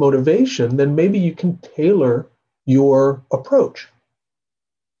client's motivation, then maybe you can tailor your approach.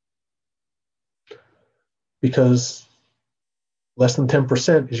 Because less than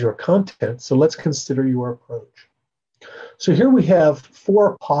 10% is your content, so let's consider your approach. So here we have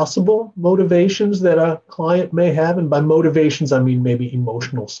 4 possible motivations that a client may have, and by motivations, I mean maybe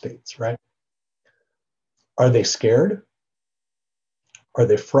emotional states, right? Are they scared? Are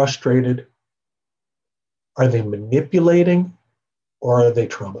they frustrated? Are they manipulating? Or are they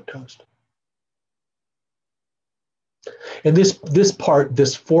traumatized? And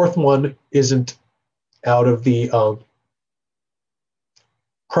this fourth one isn't out of the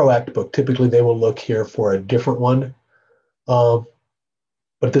PROACT book. Typically, they will look here for a different one, but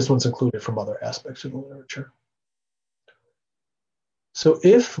this one's included from other aspects of the literature. So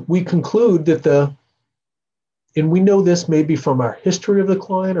if we conclude that and we know this maybe from our history of the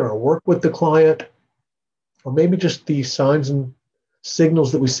client or our work with the client, or maybe just the signs and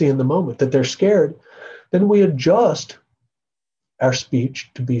signals that we see in the moment, that they're scared, then we adjust our speech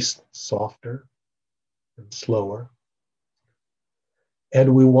to be softer and slower.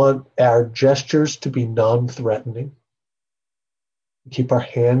 And we want our gestures to be non-threatening. We keep our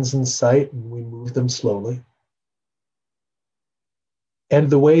hands in sight and we move them slowly. And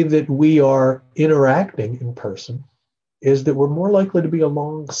the way that we are interacting in person is that we're more likely to be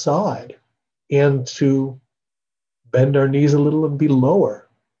alongside and to bend our knees a little and be lower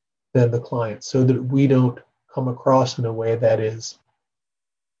than the client so that we don't come across in a way that is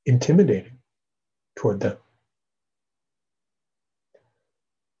intimidating toward them.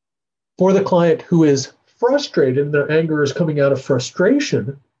 For the client who is frustrated, their anger is coming out of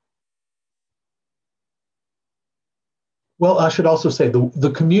frustration. Well, I should also say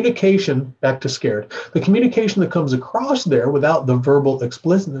the communication, back to scared, the communication that comes across there without the verbal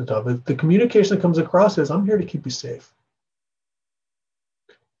explicitness of it, the communication that comes across is, I'm here to keep you safe.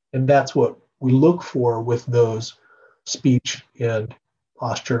 And that's what we look for with those speech and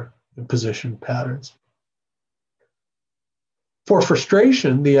posture and position patterns. For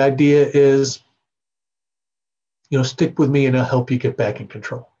frustration, the idea is, stick with me and I'll help you get back in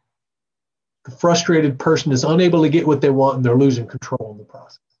control. The frustrated person is unable to get what they want and they're losing control in the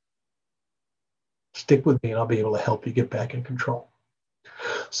process. Stick with me and I'll be able to help you get back in control.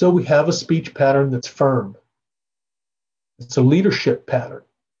 So we have a speech pattern that's firm. It's a leadership pattern.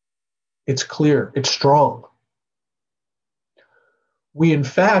 It's clear. It's strong. We, in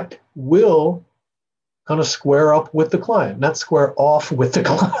fact, will kind of square up with the client, not square off with the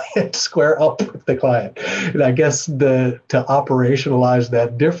client, square up with the client. And I guess to operationalize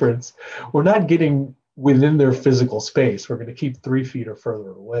that difference, we're not getting within their physical space. We're going to keep 3 feet or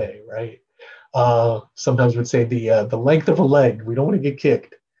further away, right? Sometimes we'd say the length of a leg. We don't want to get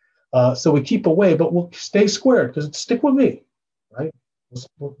kicked. So we keep away, but we'll stay square because stick with me, right?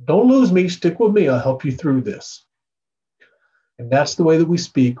 Don't lose me. Stick with me. I'll help you through this. And that's the way that we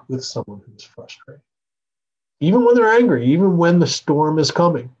speak with someone who's frustrated. Even when they're angry, even when the storm is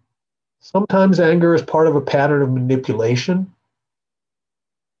coming. Sometimes anger is part of a pattern of manipulation,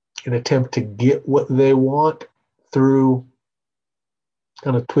 an attempt to get what they want through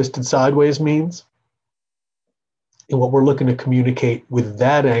kind of twisted sideways means. And what we're looking to communicate with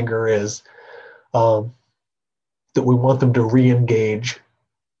that anger is that we want them to re-engage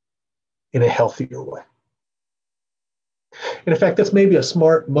in a healthier way. And in fact, that's maybe a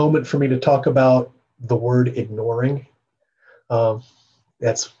smart moment for me to talk about the word ignoring.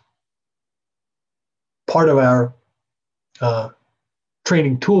 That's part of our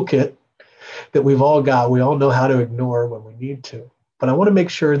training toolkit that we've all got. We all know how to ignore when we need to. But I want to make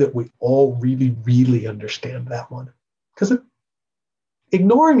sure that we all really, really understand that one. Because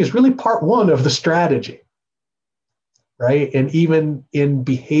ignoring is really part one of the strategy, right? And even in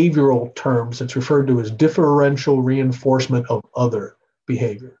behavioral terms, it's referred to as differential reinforcement of other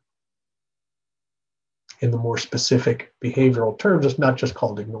behavior. In the more specific behavioral terms, it's not just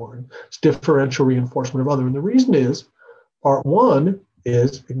called ignoring. It's differential reinforcement of other. And the reason is, part one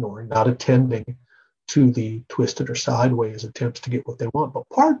is ignoring, not attending to the twisted or sideways attempts to get what they want. But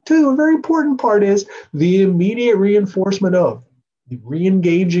part two, a very important part, is the immediate reinforcement of, the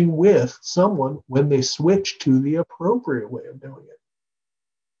re-engaging with someone when they switch to the appropriate way of doing it.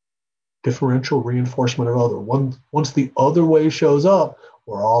 Differential reinforcement of other. Once the other way shows up,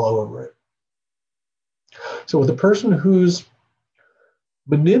 we're all over it. So with a person who's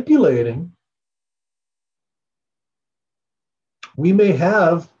manipulating, we may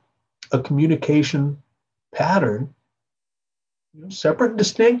have a communication pattern, separate and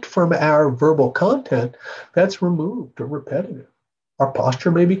distinct from our verbal content, that's removed or repetitive. Our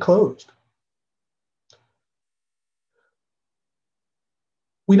posture may be closed.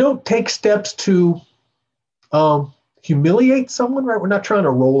 We don't take steps to humiliate someone, right? We're not trying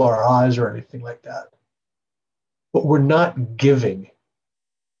to roll our eyes or anything like that. But we're not giving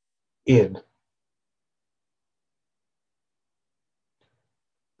in.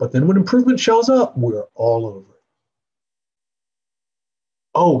 But then when improvement shows up, we're all over it.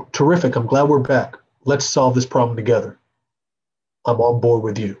 Oh, terrific. I'm glad we're back. Let's solve this problem together. I'm on board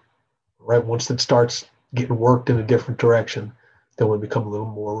with you. Right? Once it starts getting worked in a different direction, then we become a little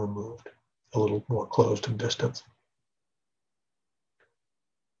more removed, a little more closed in distance.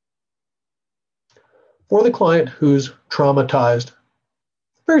 For the client who's traumatized,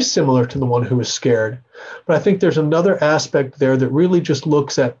 very similar to the one who is scared, but I think there's another aspect there that really just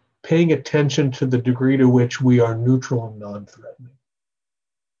looks at paying attention to the degree to which we are neutral and non-threatening.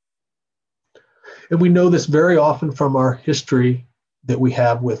 And we know this very often from our history that we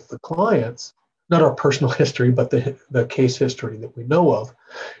have with the clients, not our personal history, but the case history that we know of.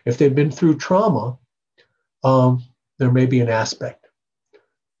 If they've been through trauma, there may be an aspect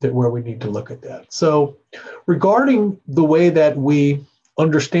that where we need to look at that. So regarding the way that we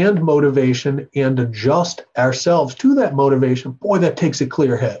understand motivation and adjust ourselves to that motivation, boy, that takes a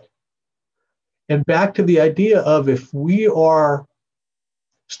clear head. And back to the idea of if we are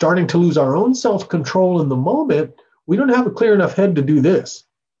starting to lose our own self-control in the moment, we don't have a clear enough head to do this.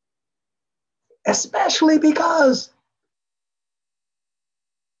 Especially because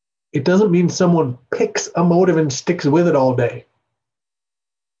it doesn't mean someone picks a motive and sticks with it all day.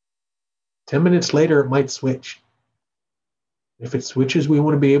 10 minutes later, it might switch. If it switches, we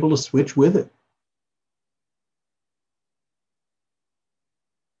want to be able to switch with it.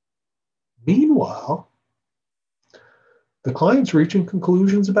 Meanwhile, the client's reaching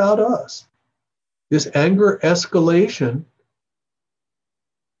conclusions about us. This anger escalation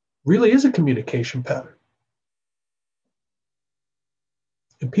really is a communication pattern.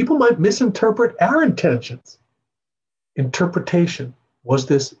 And people might misinterpret our intentions. Interpretation. Was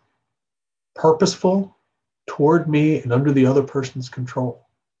this purposeful toward me and under the other person's control?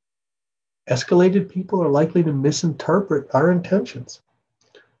 Escalated people are likely to misinterpret our intentions.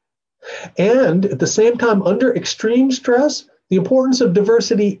 And at the same time, under extreme stress, the importance of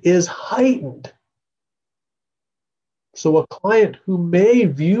diversity is heightened. So a client who may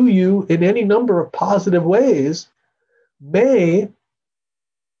view you in any number of positive ways may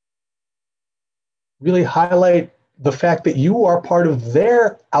really highlight the fact that you are part of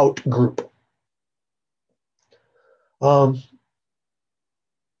their out group. I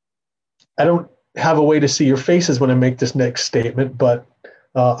don't have a way to see your faces when I make this next statement, but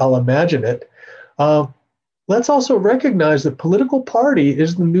I'll imagine it. Let's also recognize that political party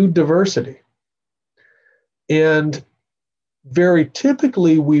is the new diversity. And very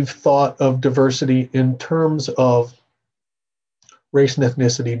typically, we've thought of diversity in terms of race and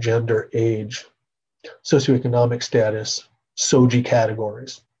ethnicity, gender, age, socioeconomic status, SOGI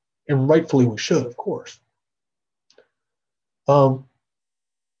categories. And rightfully we should, of course. But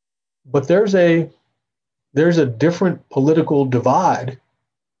there's a different political divide,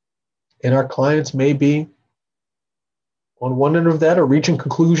 and our clients may be on one end of that or reaching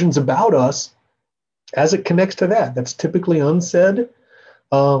conclusions about us as it connects to that. That's typically unsaid,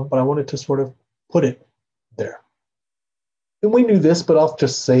 but I wanted to sort of put it there. And we knew this, but I'll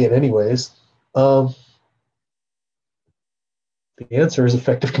just say it anyways. The answer is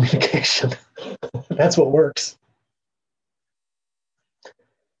effective communication. That's what works.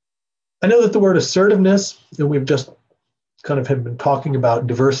 I know that the word assertiveness, and we've just kind of have been talking about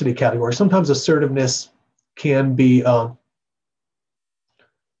diversity categories. Sometimes assertiveness can be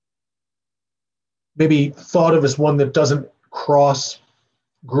maybe thought of as one that doesn't cross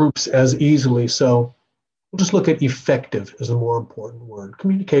groups as easily. So we'll just look at effective as a more important word.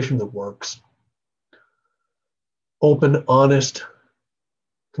 Communication that works. Open, honest,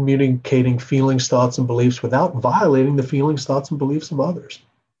 communicating feelings, thoughts, and beliefs without violating the feelings, thoughts, and beliefs of others.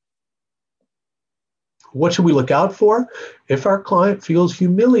 What should we look out for? If our client feels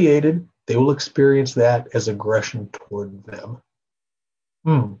humiliated, they will experience that as aggression toward them.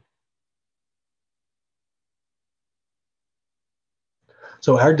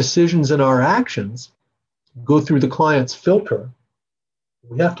 So our decisions and our actions go through the client's filter.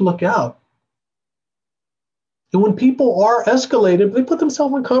 We have to look out. And when people are escalated, they put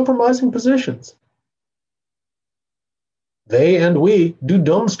themselves in compromising positions. They and we do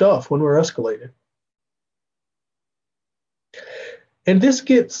dumb stuff when we're escalated. And this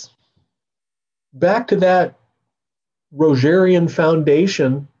gets back to that Rogerian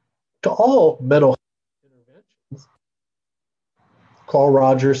foundation to all mental health interventions. Carl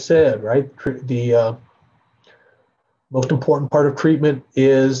Rogers said, right, the most important part of treatment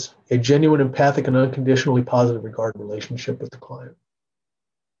is a genuine, empathic, and unconditionally positive regard relationship with the client.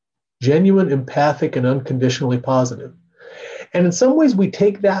 Genuine, empathic, and unconditionally positive. And in some ways, we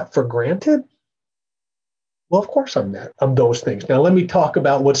take that for granted. Well, of course I'm those things. Now let me talk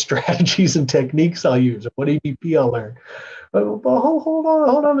about what strategies and techniques I'll use or what EVP I'll learn. But hold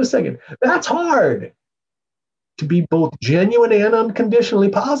on a second. That's hard to be both genuine and unconditionally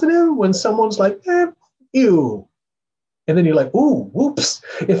positive when someone's like, you. And then you're like, ooh, whoops.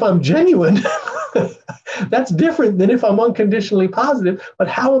 If I'm genuine, that's different than if I'm unconditionally positive. But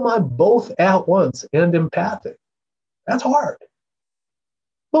how am I both at once and empathic? That's hard.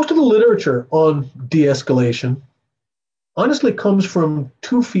 Most of the literature on de-escalation honestly comes from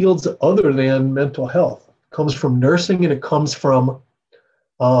two fields other than mental health. It comes from nursing and it comes from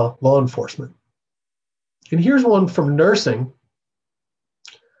law enforcement. And here's one from nursing.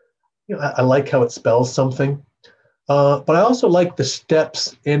 I like how it spells something, but I also like the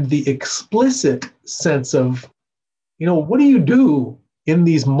steps and the explicit sense of, what do you do in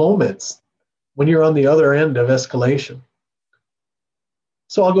these moments when you're on the other end of escalation?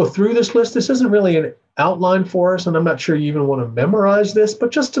 So I'll go through this list. This isn't really an outline for us, and I'm not sure you even want to memorize this, but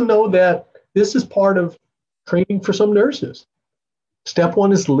just to know that this is part of training for some nurses. Step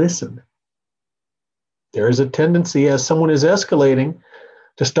one is listen. There is a tendency as someone is escalating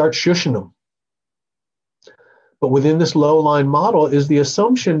to start shushing them. But within this low line model is the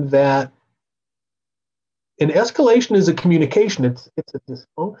assumption that an escalation is a communication. It's a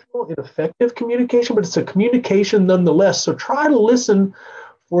dysfunctional, ineffective communication, but it's a communication nonetheless. So try to listen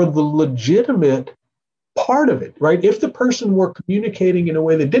for the legitimate part of it, right? If the person were communicating in a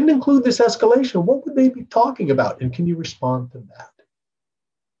way that didn't include this escalation, what would they be talking about? And can you respond to that?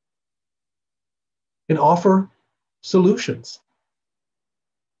 And offer solutions.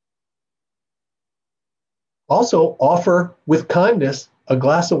 Also, offer with kindness a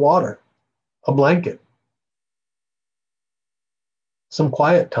glass of water, a blanket, some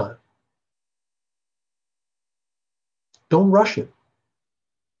quiet time. Don't rush it.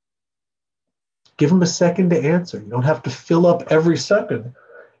 Give them a second to answer. You don't have to fill up every second.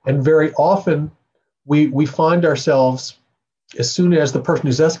 And very often we find ourselves, as soon as the person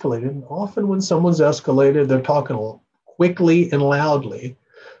who's escalated, and often when someone's escalated, they're talking quickly and loudly.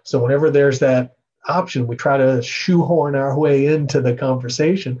 So whenever there's that option, we try to shoehorn our way into the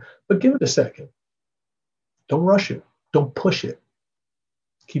conversation, but give it a second. Don't rush it. Don't push it.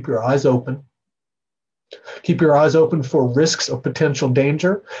 Keep your eyes open. Keep your eyes open for risks of potential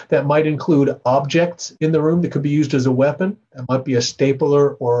danger. That might include objects in the room that could be used as a weapon. That might be a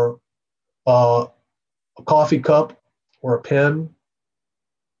stapler or a coffee cup or a pen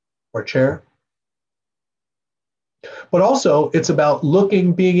or a chair. But also, it's about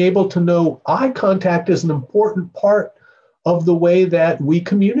being able to know eye contact is an important part of the way that we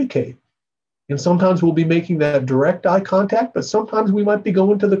communicate. And sometimes we'll be making that direct eye contact, but sometimes we might be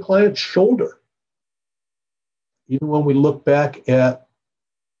going to the client's shoulder. Even when we look back at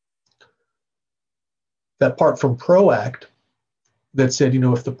that part from PROACT that said,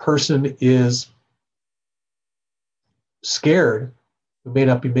 if the person is scared, we may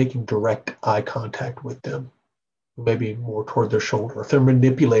not be making direct eye contact with them. Maybe more toward their shoulder. If they're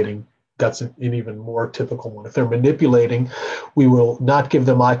manipulating, that's an even more typical one. If they're manipulating, we will not give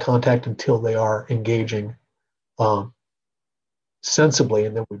them eye contact until they are engaging sensibly,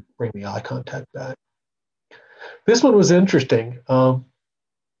 and then we bring the eye contact back. This one was interesting. Dog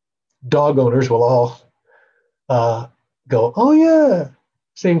owners will all go, "Oh yeah,"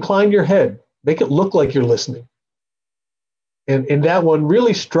 say, "Incline your head, make it look like you're listening." And that one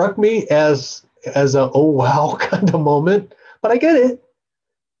really struck me as a oh wow kind of moment, but I get it,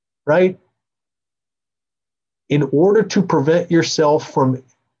 right? In order to prevent yourself from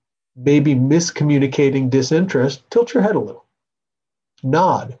maybe miscommunicating disinterest, tilt your head a little,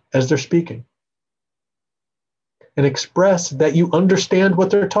 nod as they're speaking, and express that you understand what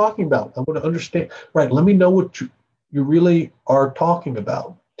they're talking about. I want to understand, right? Let me know what you really are talking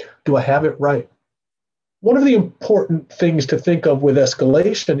about. Do I have it right? One of the important things to think of with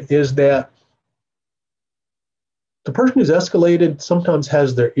escalation is that the person who's escalated sometimes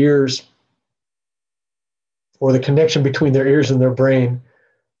has their ears or the connection between their ears and their brain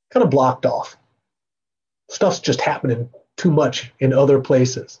kind of blocked off. Stuff's just happening too much in other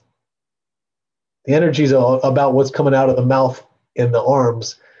places. The energy's about what's coming out of the mouth and the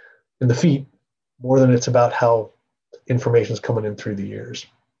arms and the feet more than it's about how information is coming in through the ears.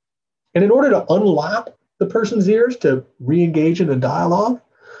 And in order to unlock the person's ears to re-engage in a dialogue,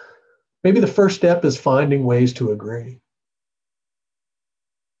 maybe the first step is finding ways to agree.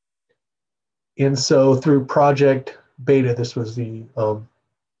 And so through Project Beta, this was the,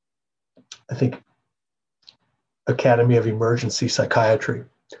 I think, Academy of Emergency Psychiatry,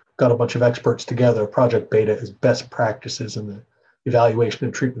 got a bunch of experts together. Project Beta is best practices in the evaluation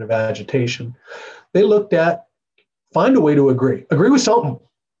and treatment of agitation. They looked at, find a way to agree with something,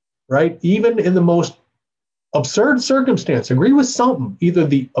 right? Even in the most absurd circumstance, agree with something, either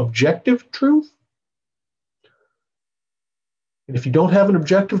the objective truth, and if you don't have an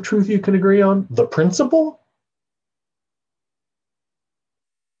objective truth you can agree on, the principle.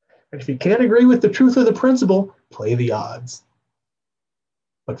 And if you can't agree with the truth of the principle, play the odds.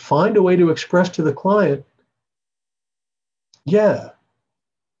 But find a way to express to the client, yeah,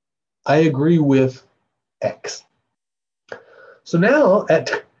 I agree with X. So now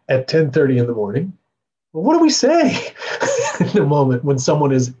at 10:30 in the morning, well, what do we say in the moment when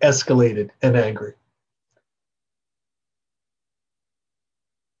someone is escalated and angry?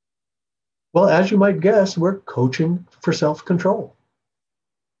 Well, as you might guess, we're coaching for self-control.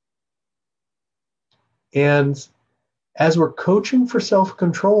 And as we're coaching for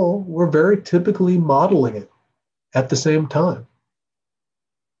self-control, we're very typically modeling it at the same time.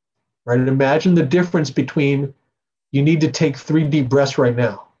 right? Imagine the difference between you need to take 3 deep breaths right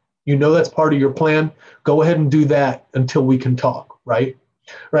now. You know that's part of your plan. Go ahead and do that until we can talk, right?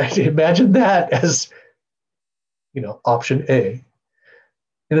 Right. Imagine that as, option A.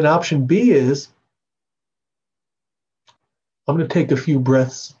 And then option B is I'm going to take a few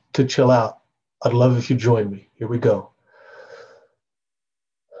breaths to chill out. I'd love if you join me. Here we go.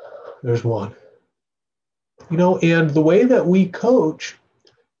 There's one. And the way that we coach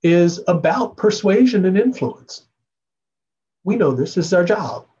is about persuasion and influence. We know this is our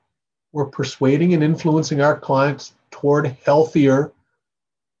job. We're persuading and influencing our clients toward healthier,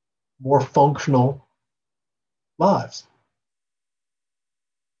 more functional lives.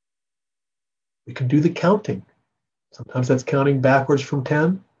 We can do the counting. Sometimes that's counting backwards from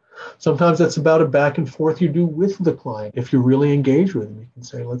 10. Sometimes that's about a back and forth you do with the client. If you're really engaged with them, you can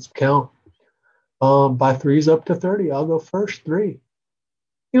say, let's count by threes up to 30. I'll go first 3.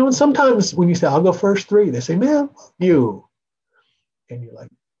 And sometimes when you say, I'll go first 3, they say, man, you. And you're like,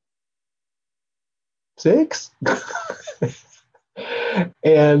 6?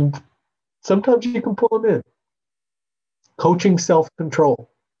 And sometimes you can pull them in. Coaching self-control.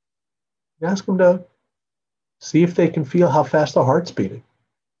 Ask them to see if they can feel how fast the heart's beating.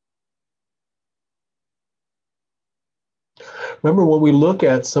 Remember, when we look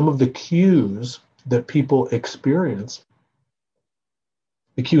at some of the cues that people experience,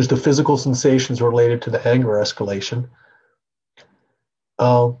 the cues, the physical sensations related to the anger escalation,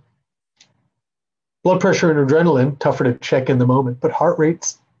 blood pressure and adrenaline, tougher to check in the moment, but heart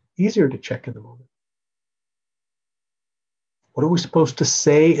rate's easier to check in the moment. What are we supposed to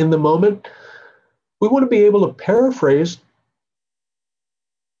say in the moment? We want to be able to paraphrase.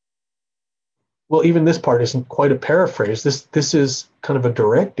 Well, even this part isn't quite a paraphrase. This is kind of a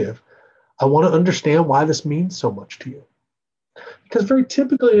directive. I want to understand why this means so much to you. Because very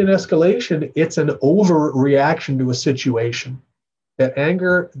typically in escalation, it's an overreaction to a situation. That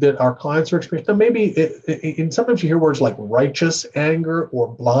anger that our clients are experiencing, now maybe sometimes you hear words like righteous anger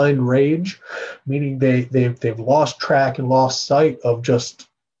or blind rage, meaning they've lost track and lost sight of just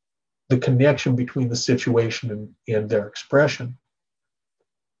the connection between the situation and their expression.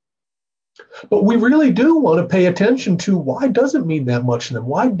 But we really do want to pay attention to why does it mean that much to them?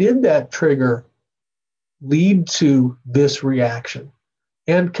 Why did that trigger lead to this reaction?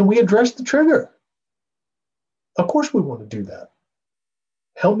 And can we address the trigger? Of course we want to do that.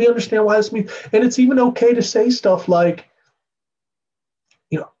 Help me understand why this means. And it's even okay to say stuff like,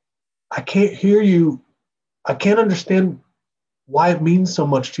 I can't hear you. I can't understand why it means so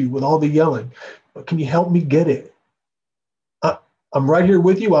much to you with all the yelling. But can you help me get it? I'm right here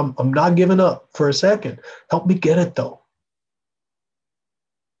with you. I'm not giving up for a second. Help me get it, though.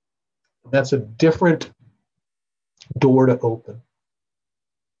 That's a different door to open.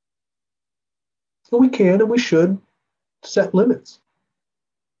 So we can and we should set limits.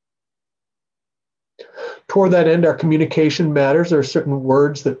 Toward that end, our communication matters. There are certain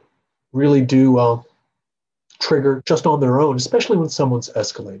words that really do trigger just on their own, especially when someone's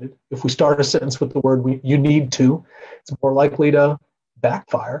escalated. If we start a sentence with the word you need to, it's more likely to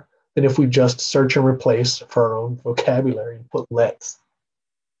backfire than if we just search and replace for our own vocabulary and put let's.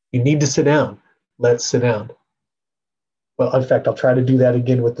 You need to sit down. Let's sit down. Well, in fact, I'll try to do that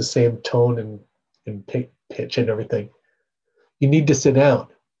again with the same tone and pitch and everything. You need to sit down.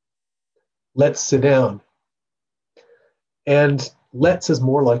 Let's sit down. And let's is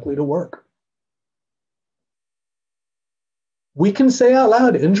more likely to work. We can say out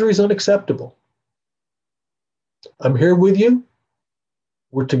loud, injury is unacceptable. I'm here with you.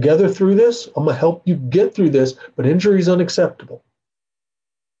 We're together through this. I'm going to help you get through this, but injury is unacceptable.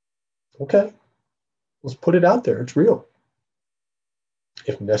 Okay, let's put it out there. It's real.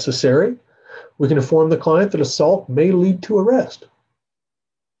 If necessary, we can inform the client that assault may lead to arrest.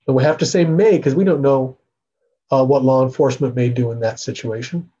 And we have to say may because we don't know what law enforcement may do in that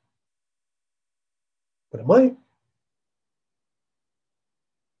situation. But it might.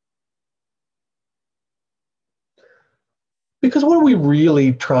 Because what are we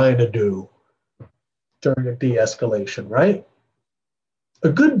really trying to do during a de-escalation, right? A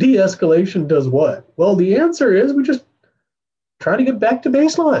good de-escalation does what? Well, the answer is we just try to get back to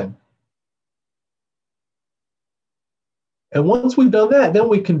baseline. And once we've done that, then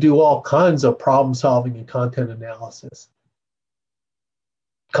we can do all kinds of problem solving and content analysis.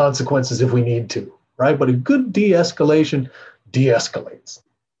 Consequences if we need to, right? But a good de-escalation de-escalates.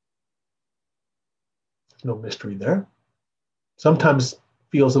 There's no mystery there. Sometimes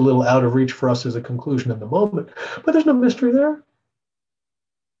feels a little out of reach for us as a conclusion in the moment, but there's no mystery there.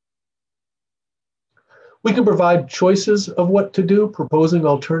 We can provide choices of what to do, proposing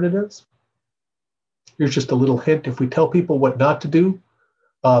alternatives. Here's just a little hint. If we tell people what not to do,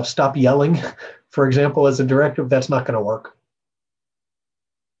 stop yelling, for example, as a directive, that's not going to work.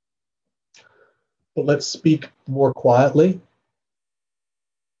 But let's speak more quietly.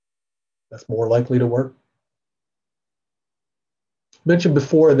 That's more likely to work. Mentioned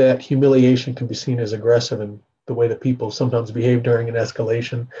before that humiliation can be seen as aggressive, and the way that people sometimes behave during an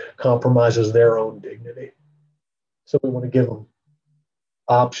escalation compromises their own dignity. So we want to give them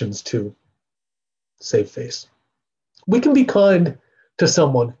options to save face. We can be kind to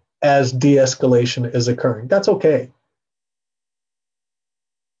someone as de-escalation is occurring. That's okay.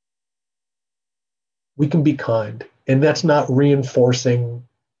 We can be kind, and that's not reinforcing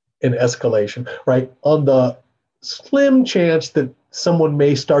an escalation, right? On the slim chance that someone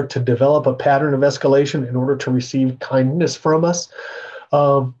may start to develop a pattern of escalation in order to receive kindness from us,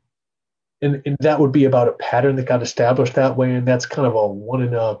 and that would be about a pattern that got established that way, and that's kind of a 1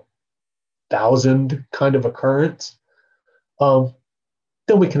 in 1,000 kind of occurrence.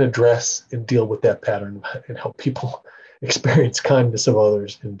 Then we can address and deal with that pattern and help people experience kindness of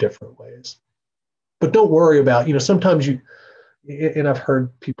others in different ways. But don't worry about, sometimes and I've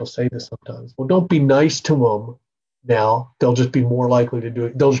heard people say this sometimes, well, don't be nice to them now. They'll just be more likely to do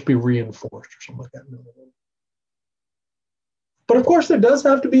it. They'll just be reinforced or something like that. No. But of course, there does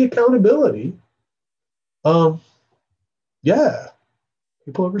have to be accountability. Yeah,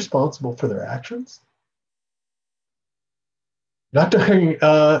 people are responsible for their actions. Not during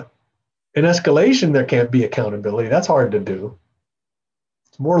an escalation, there can't be accountability. That's hard to do.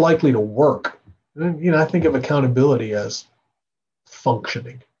 It's more likely to work. I think of accountability as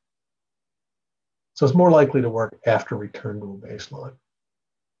functioning. So it's more likely to work after return to a baseline.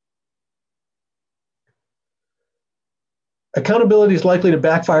 Accountability is likely to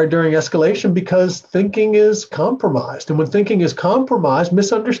backfire during escalation because thinking is compromised. And when thinking is compromised,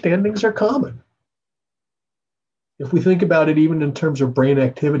 misunderstandings are common. If we think about it even in terms of brain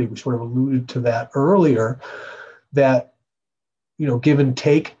activity, we sort of alluded to that earlier, that, give and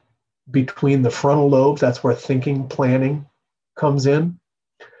take between the frontal lobes, that's where thinking, planning comes in,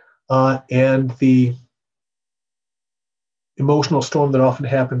 and the emotional storm that often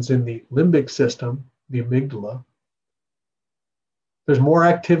happens in the limbic system, the amygdala. There's more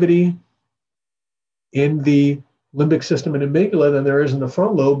activity in the limbic system and amygdala than there is in the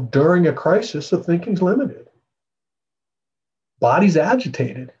frontal lobe during a crisis, so thinking's limited. Body's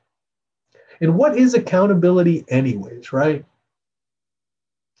agitated. And what is accountability anyways, right?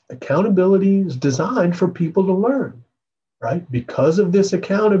 Accountability is designed for people to learn, right? Because of this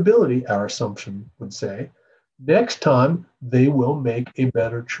accountability, our assumption would say, next time they will make a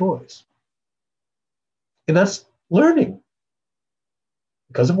better choice. And that's learning.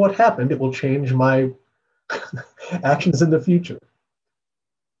 Because of what happened, it will change my actions in the future.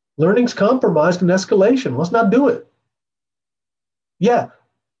 Learning's compromised in escalation. Let's not do it. Yeah,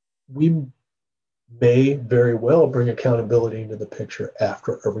 we may very well bring accountability into the picture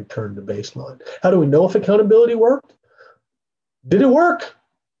after a return to baseline. How do we know if accountability worked? Did it work?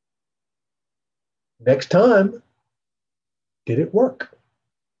 Next time, did it work?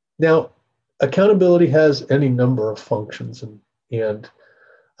 Now, accountability has any number of functions, and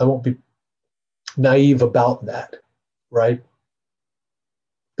I won't be naive about that, right?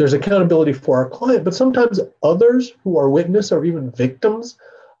 There's accountability for our client, but sometimes others who are witness or even victims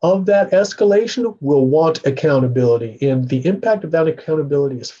of that escalation will want accountability, and the impact of that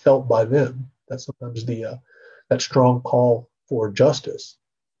accountability is felt by them. That's sometimes that strong call for justice.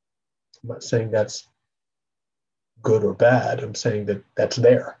 I'm not saying that's good or bad. I'm saying that that's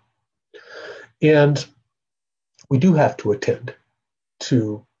there. And we do have to attend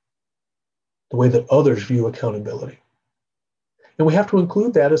to the way that others view accountability. And we have to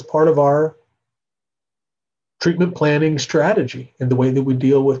include that as part of our treatment planning strategy in the way that we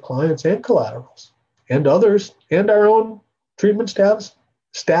deal with clients and collaterals and others and our own treatment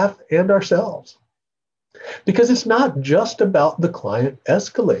staff and ourselves. Because it's not just about the client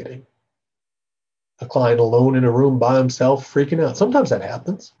escalating. A client alone in a room by himself freaking out. Sometimes that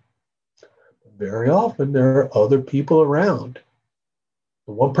happens. Very often there are other people around.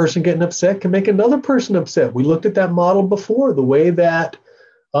 One person getting upset can make another person upset. We looked at that model before, the way that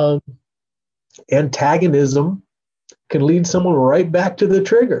antagonism can lead someone right back to the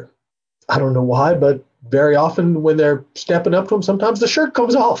trigger. I don't know why, but very often when they're stepping up to them, sometimes the shirt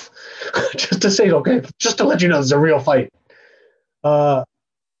comes off just to say, okay, just to let you know it's a real fight. What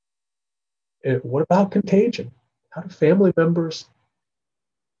about contagion? How do family members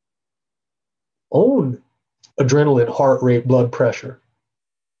own adrenaline, heart rate, blood pressure?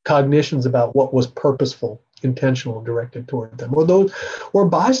 cognitions about what was purposeful, intentional, and directed toward them, or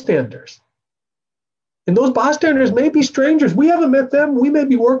bystanders. And those bystanders may be strangers. We haven't met them. We may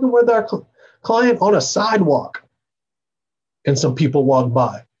be working with our client on a sidewalk, and some people walk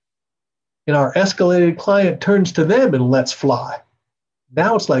by. And our escalated client turns to them and lets fly.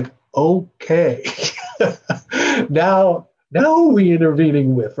 Now it's like, okay, now who are we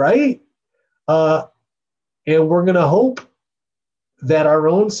intervening with, right? And we're going to hope that our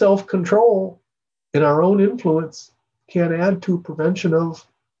own self-control and our own influence can add to prevention of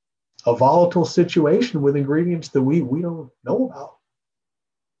a volatile situation with ingredients that we don't know about.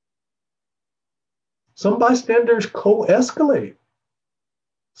 Some bystanders co-escalate.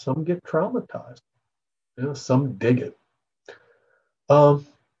 Some get traumatized. Some dig it.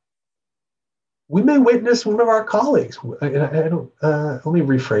 We may witness one of our colleagues. Let me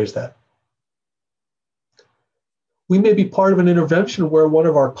rephrase that. We may be part of an intervention where one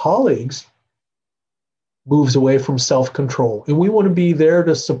of our colleagues moves away from self-control, and we want to be there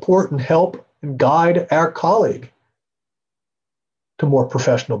to support and help and guide our colleague to more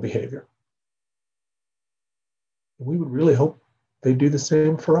professional behavior. And we would really hope they do the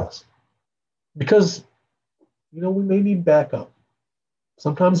same for us, because we may need backup.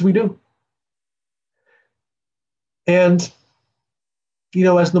 Sometimes we do. And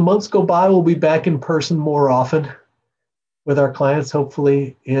as the months go by, we'll be back in person more often with our clients,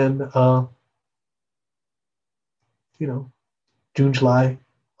 hopefully in June, July,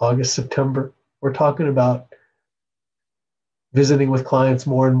 August, September. We're talking about visiting with clients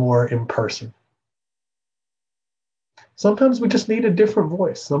more and more in person. Sometimes we just need a different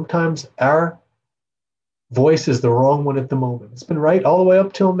voice. Sometimes our voice is the wrong one at the moment. It's been right all the way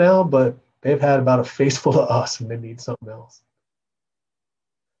up till now, but they've had about a face full of us and they need something else.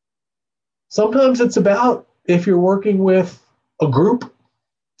 Sometimes it's about, if you're working with a group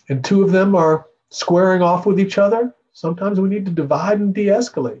and two of them are squaring off with each other, sometimes we need to divide and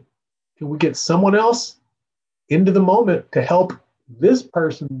de-escalate. Can we get someone else into the moment to help this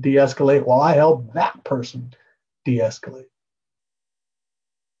person de-escalate while I help that person de-escalate?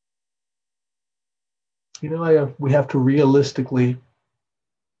 We have to realistically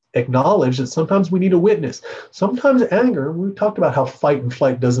acknowledge that sometimes we need a witness. Sometimes anger, we talked about how fight and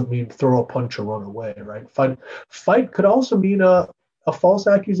flight doesn't mean throw a punch or run away, right? Fight could also mean a false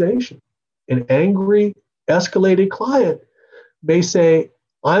accusation. An angry, escalated client may say,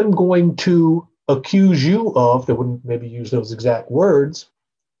 I'm going to accuse you of, they wouldn't maybe use those exact words,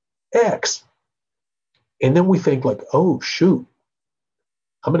 X. And then we think like, oh, shoot,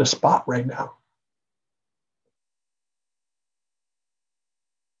 I'm in a spot right now.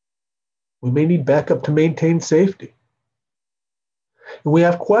 We may need backup to maintain safety. And we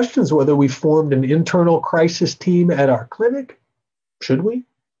have questions whether we formed an internal crisis team at our clinic. Should we?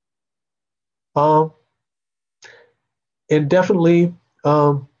 And definitely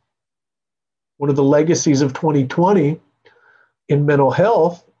one of the legacies of 2020 in mental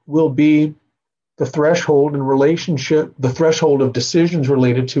health will be the threshold of decisions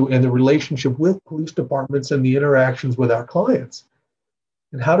related to and the relationship with police departments and the interactions with our clients.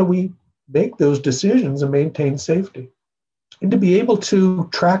 And how do we make those decisions and maintain safety? And to be able to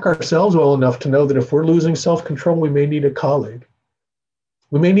track ourselves well enough to know that if we're losing self-control, we may need a colleague.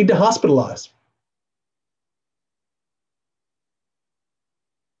 We may need to hospitalize.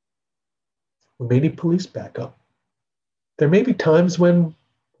 We may need police backup. There may be times when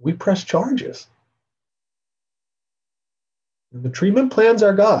we press charges. And the treatment plan's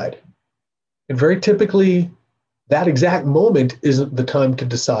our guide. And very typically, that exact moment isn't the time to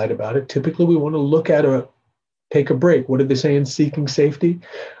decide about it. Typically, we want to take a break. What did they say in Seeking Safety?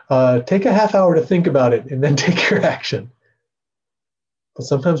 Take a half hour to think about it and then take your action. But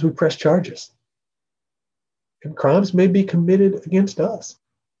sometimes we press charges. And crimes may be committed against us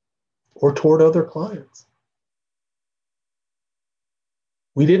or toward other clients.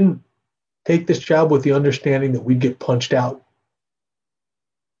 We didn't take this job with the understanding that we'd get punched out.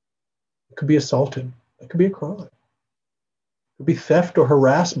 It could be assaulted. It could be a crime. It could be theft or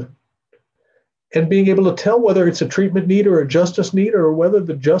harassment. And being able to tell whether it's a treatment need or a justice need, or whether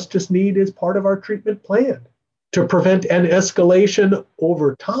the justice need is part of our treatment plan to prevent an escalation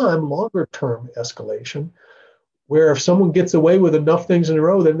over time, longer term escalation, where if someone gets away with enough things in a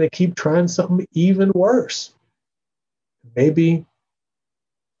row, then they keep trying something even worse. Maybe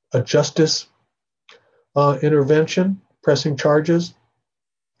a justice intervention, pressing charges,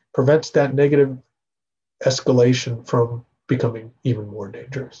 prevents that negative escalation from becoming even more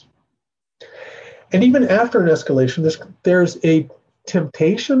dangerous. And even after an escalation, there's a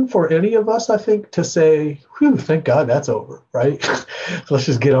temptation for any of us, I think, to say, whew, thank God that's over, right? Let's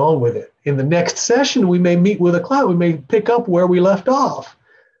just get on with it. In the next session, we may meet with a client. We may pick up where we left off,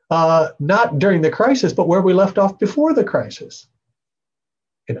 not during the crisis, but where we left off before the crisis.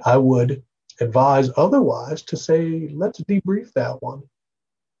 And I would advise otherwise to say, let's debrief that one.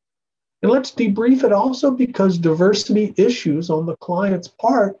 And let's debrief it also because diversity issues on the client's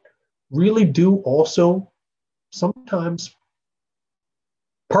part really do also sometimes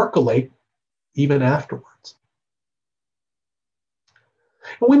percolate even afterwards.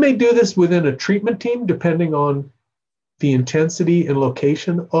 And we may do this within a treatment team, depending on the intensity and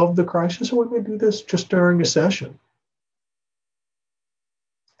location of the crisis, or we may do this just during a session.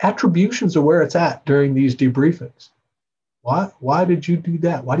 Attributions are where it's at during these debriefings. Why did you do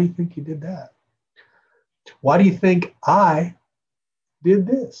that? Why do you think you did that? Why do you think I did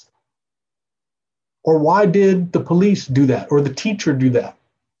this? Or why did the police do that? Or the teacher do that?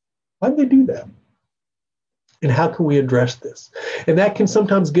 Why did they do that? And how can we address this? And that can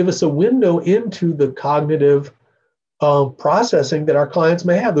sometimes give us a window into the cognitive processing that our clients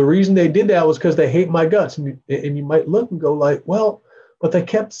may have. The reason they did that was because they hate my guts. And you might look and go like, well, but they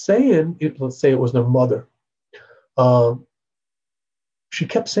kept saying, let's say it was their mother. She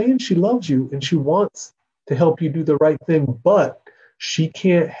kept saying she loves you and she wants to help you do the right thing, but she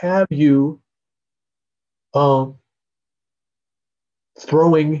can't have you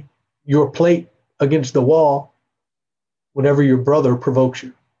throwing your plate against the wall whenever your brother provokes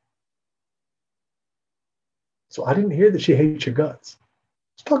you. So I didn't hear that she hates your guts.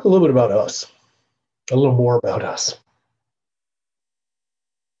 Let's talk a little bit about us, a little more about us.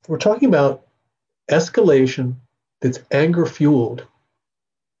 We're talking about escalation that's anger fueled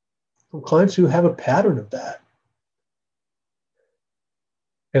from clients who have a pattern of that.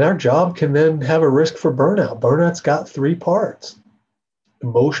 And our job can then have a risk for burnout. Burnout's got 3 parts: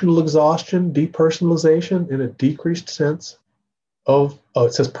 emotional exhaustion, depersonalization, and a decreased sense of,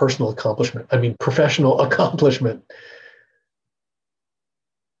 it says personal accomplishment. I mean, professional accomplishment.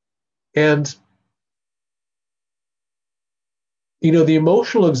 And, the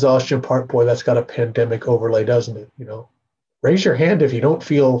emotional exhaustion part, boy, that's got a pandemic overlay, doesn't it? Raise your hand if you don't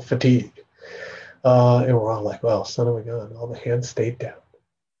feel fatigue. And we're all like, well, son of a gun, all the hands stayed down.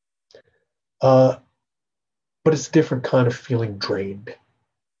 But it's a different kind of feeling drained,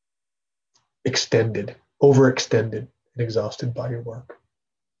 extended, overextended, and exhausted by your work.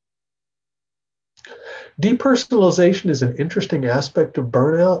 Depersonalization is an interesting aspect of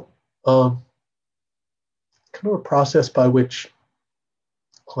burnout, kind of a process by which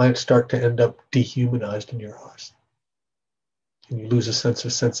clients start to end up dehumanized in your eyes. And you lose a sense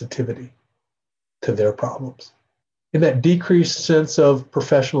of sensitivity to their problems. In that decreased sense of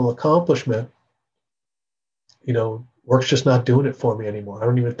professional accomplishment, work's just not doing it for me anymore. I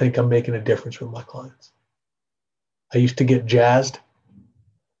don't even think I'm making a difference with my clients. I used to get jazzed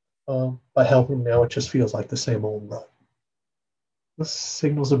by helping. Now it just feels like the same old rut. This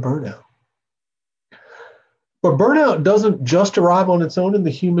signals a burnout. But burnout doesn't just arrive on its own in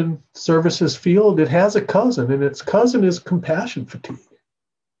the human services field. It has a cousin, and its cousin is compassion fatigue.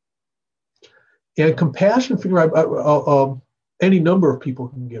 And compassion fatigue, any number of people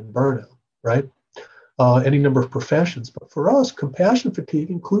can get burnout, right? Any number of professions. But for us, compassion fatigue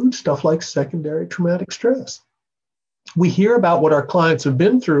includes stuff like secondary traumatic stress. We hear about what our clients have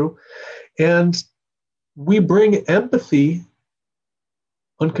been through, and we bring empathy,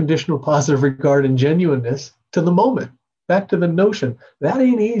 unconditional positive regard, and genuineness to the moment. Back to the notion, that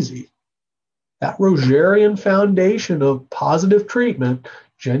ain't easy. That Rogerian foundation of positive treatment,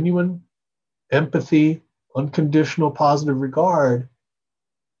 genuine empathy, unconditional positive regard,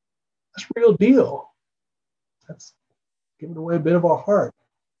 that's a real deal. That's giving away a bit of our heart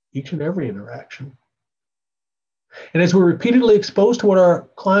each and every interaction. And as we're repeatedly exposed to what our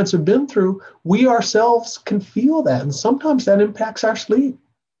clients have been through, we ourselves can feel that. And sometimes that impacts our sleep.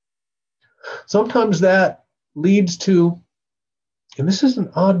 Sometimes that leads to, and this is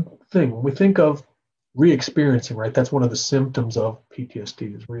an odd thing, when we think of re-experiencing, right? That's one of the symptoms of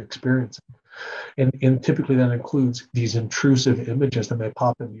PTSD is re-experiencing. And typically that includes these intrusive images that may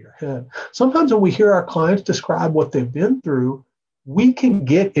pop into your head. Sometimes when we hear our clients describe what they've been through, we can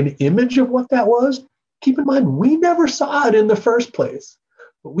get an image of what that was. Keep in mind, we never saw it in the first place,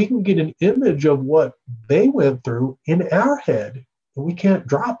 but we can get an image of what they went through in our head, and we can't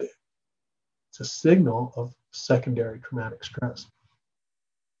drop it. It's a signal of secondary traumatic stress.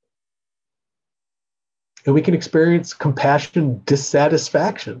 And we can experience compassion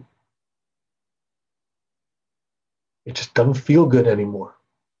dissatisfaction. It just doesn't feel good anymore.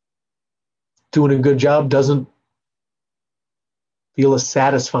 Doing a good job doesn't feel as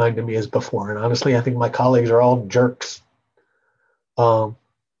satisfying to me as before. And honestly, I think my colleagues are all jerks. Um,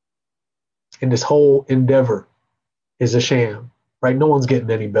 and this whole endeavor is a sham, right? No one's getting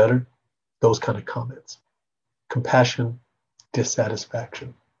any better. Those kind of comments. Compassion,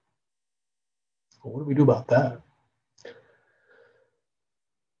 dissatisfaction. Well, what do we do about that?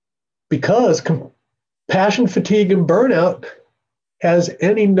 Because compassion fatigue and burnout has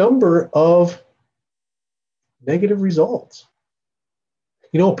any number of negative results.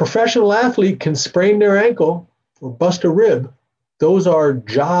 You know, a professional athlete can sprain their ankle or bust a rib. Those are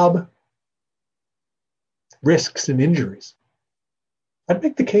job risks and injuries. I'd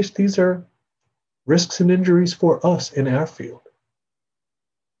make the case these are risks and injuries for us in our field.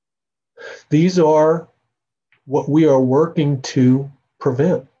 These are what we are working to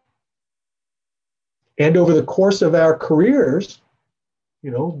prevent. And over the course of our careers,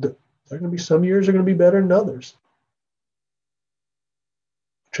 you know, there are going to be some years are going to be better than others.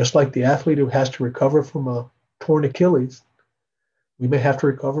 Just like the athlete who has to recover from a torn Achilles, we may have to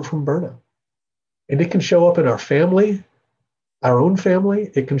recover from burnout. And it can show up in our family, our own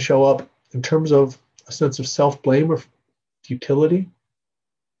family. It can show up in terms of a sense of self-blame or futility,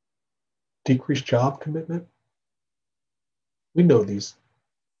 decreased job commitment. We know these.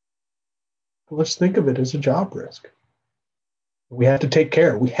 But let's think of it as a job risk. We have to take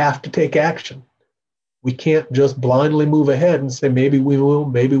care. We have to take action. We can't just blindly move ahead and say, maybe we will,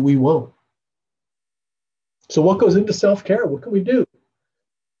 maybe we won't. So what goes into self-care? What can we do?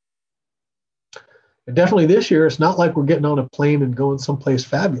 And definitely this year, it's not like we're getting on a plane and going someplace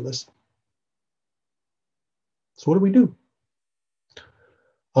fabulous. So what do?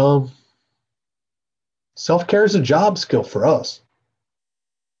 Self-care is a job skill for us.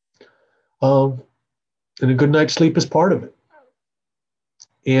 And a good night's sleep is part of it.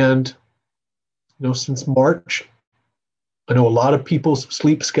 And, you know, since March, I know a lot of people's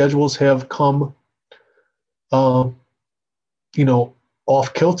sleep schedules have come, you know,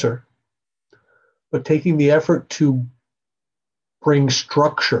 off kilter. But taking the effort to bring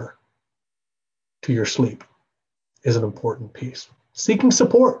structure to your sleep is an important piece. Seeking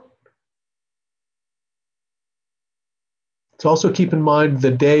support. So also keep in mind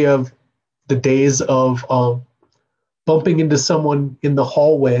the days of bumping into someone in the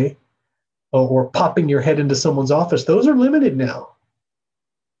hallway or popping your head into someone's office. Those are limited now.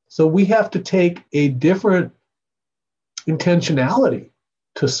 So we have to take a different intentionality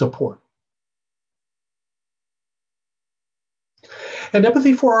to support. And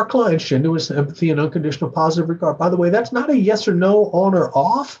empathy for our clients, genuine empathy and unconditional positive regard. By the way, that's not a yes or no, on or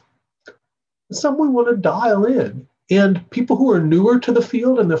off. It's something we want to dial in. And people who are newer to the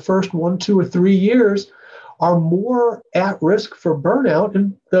field in the first 1, 2, or 3 years are more at risk for burnout.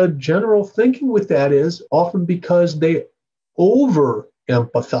 And the general thinking with that is often because they over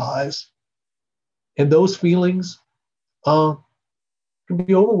empathize. And those feelings can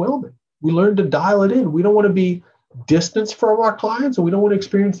be overwhelming. We learn to dial it in. We don't want to be distance from our clients, and we don't want to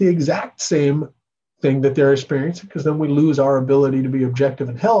experience the exact same thing that they're experiencing, because then we lose our ability to be objective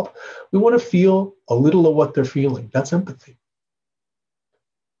and help. We want to feel a little of what they're feeling. That's empathy.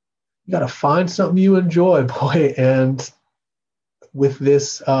 You got to find something you enjoy, boy. And with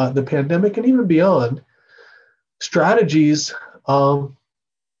this, the pandemic and even beyond, strategies. I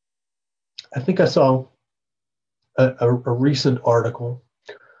think I saw a recent article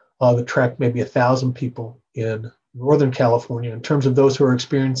that tracked maybe 1,000 people in Northern California in terms of those who are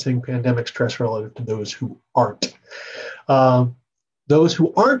experiencing pandemic stress relative to those who aren't. Those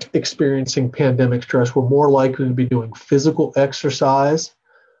who aren't experiencing pandemic stress were more likely to be doing physical exercise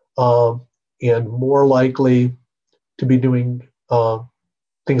and more likely to be doing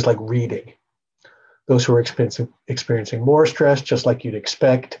things like reading. Those who are experiencing more stress, just like you'd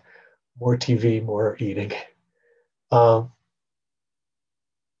expect, more TV, more eating.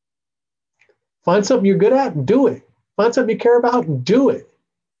 Find something you're good at and do it. Find something you care about and do it.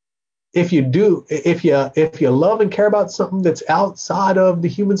 If you love and care about something that's outside of the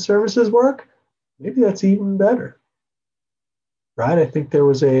human services work, maybe that's even better. Right? I think there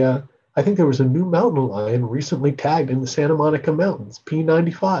was a new mountain lion recently tagged in the Santa Monica Mountains,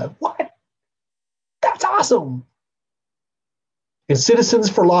 P95. What? That's awesome. And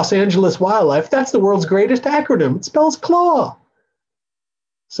Citizens for Los Angeles Wildlife, that's the world's greatest acronym. It spells claw.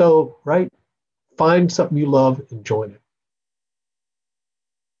 So, right? Find something you love and join it.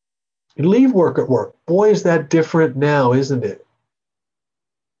 And leave work at work. Boy, is that different now, isn't it?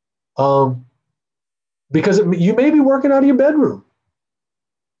 Because you may be working out of your bedroom.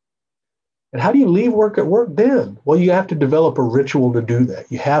 And how do you leave work at work then? Well, you have to develop a ritual to do that.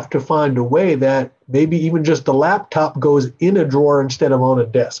 You have to find a way that maybe even just the laptop goes in a drawer instead of on a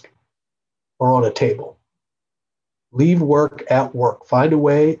desk or on a table. Leave work at work. Find a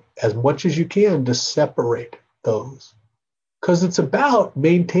way as much as you can to separate those. Because it's about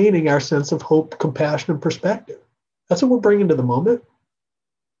maintaining our sense of hope, compassion, and perspective. That's what we're bringing to the moment.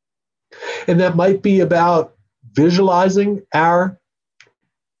 And that might be about visualizing our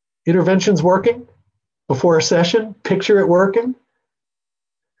interventions working before a session, picture it working.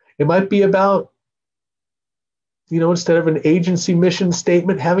 It might be about, instead of an agency mission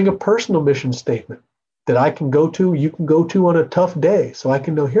statement, having a personal mission statement that I can go to, you can go to on a tough day. So I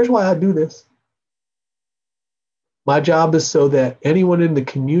can know, here's why I do this. My job is so that anyone in the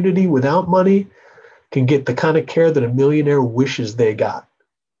community without money can get the kind of care that a millionaire wishes they got.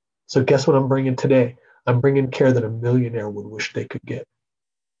 So guess what I'm bringing today? I'm bringing care that a millionaire would wish they could get.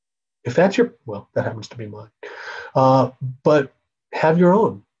 If that's that happens to be mine. But have your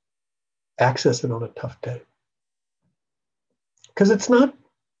own. Access it on a tough day. Because it's not,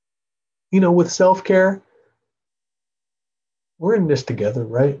 with self-care, we're in this together,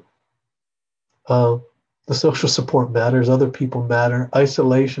 right? The social support matters. Other people matter.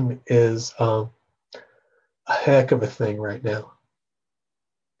 Isolation is a heck of a thing right now.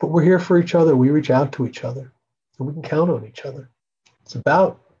 But we're here for each other. We reach out to each other. And we can count on each other. It's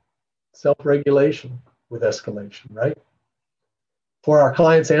about self-regulation with escalation, right? For our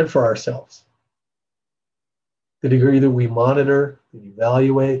clients and for ourselves. The degree that we monitor, and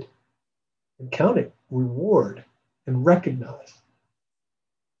evaluate, and count it, reward, and recognize.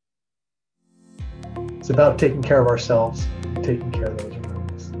 It's about taking care of ourselves and taking care of those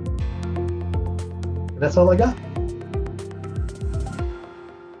around us. And that's all I got.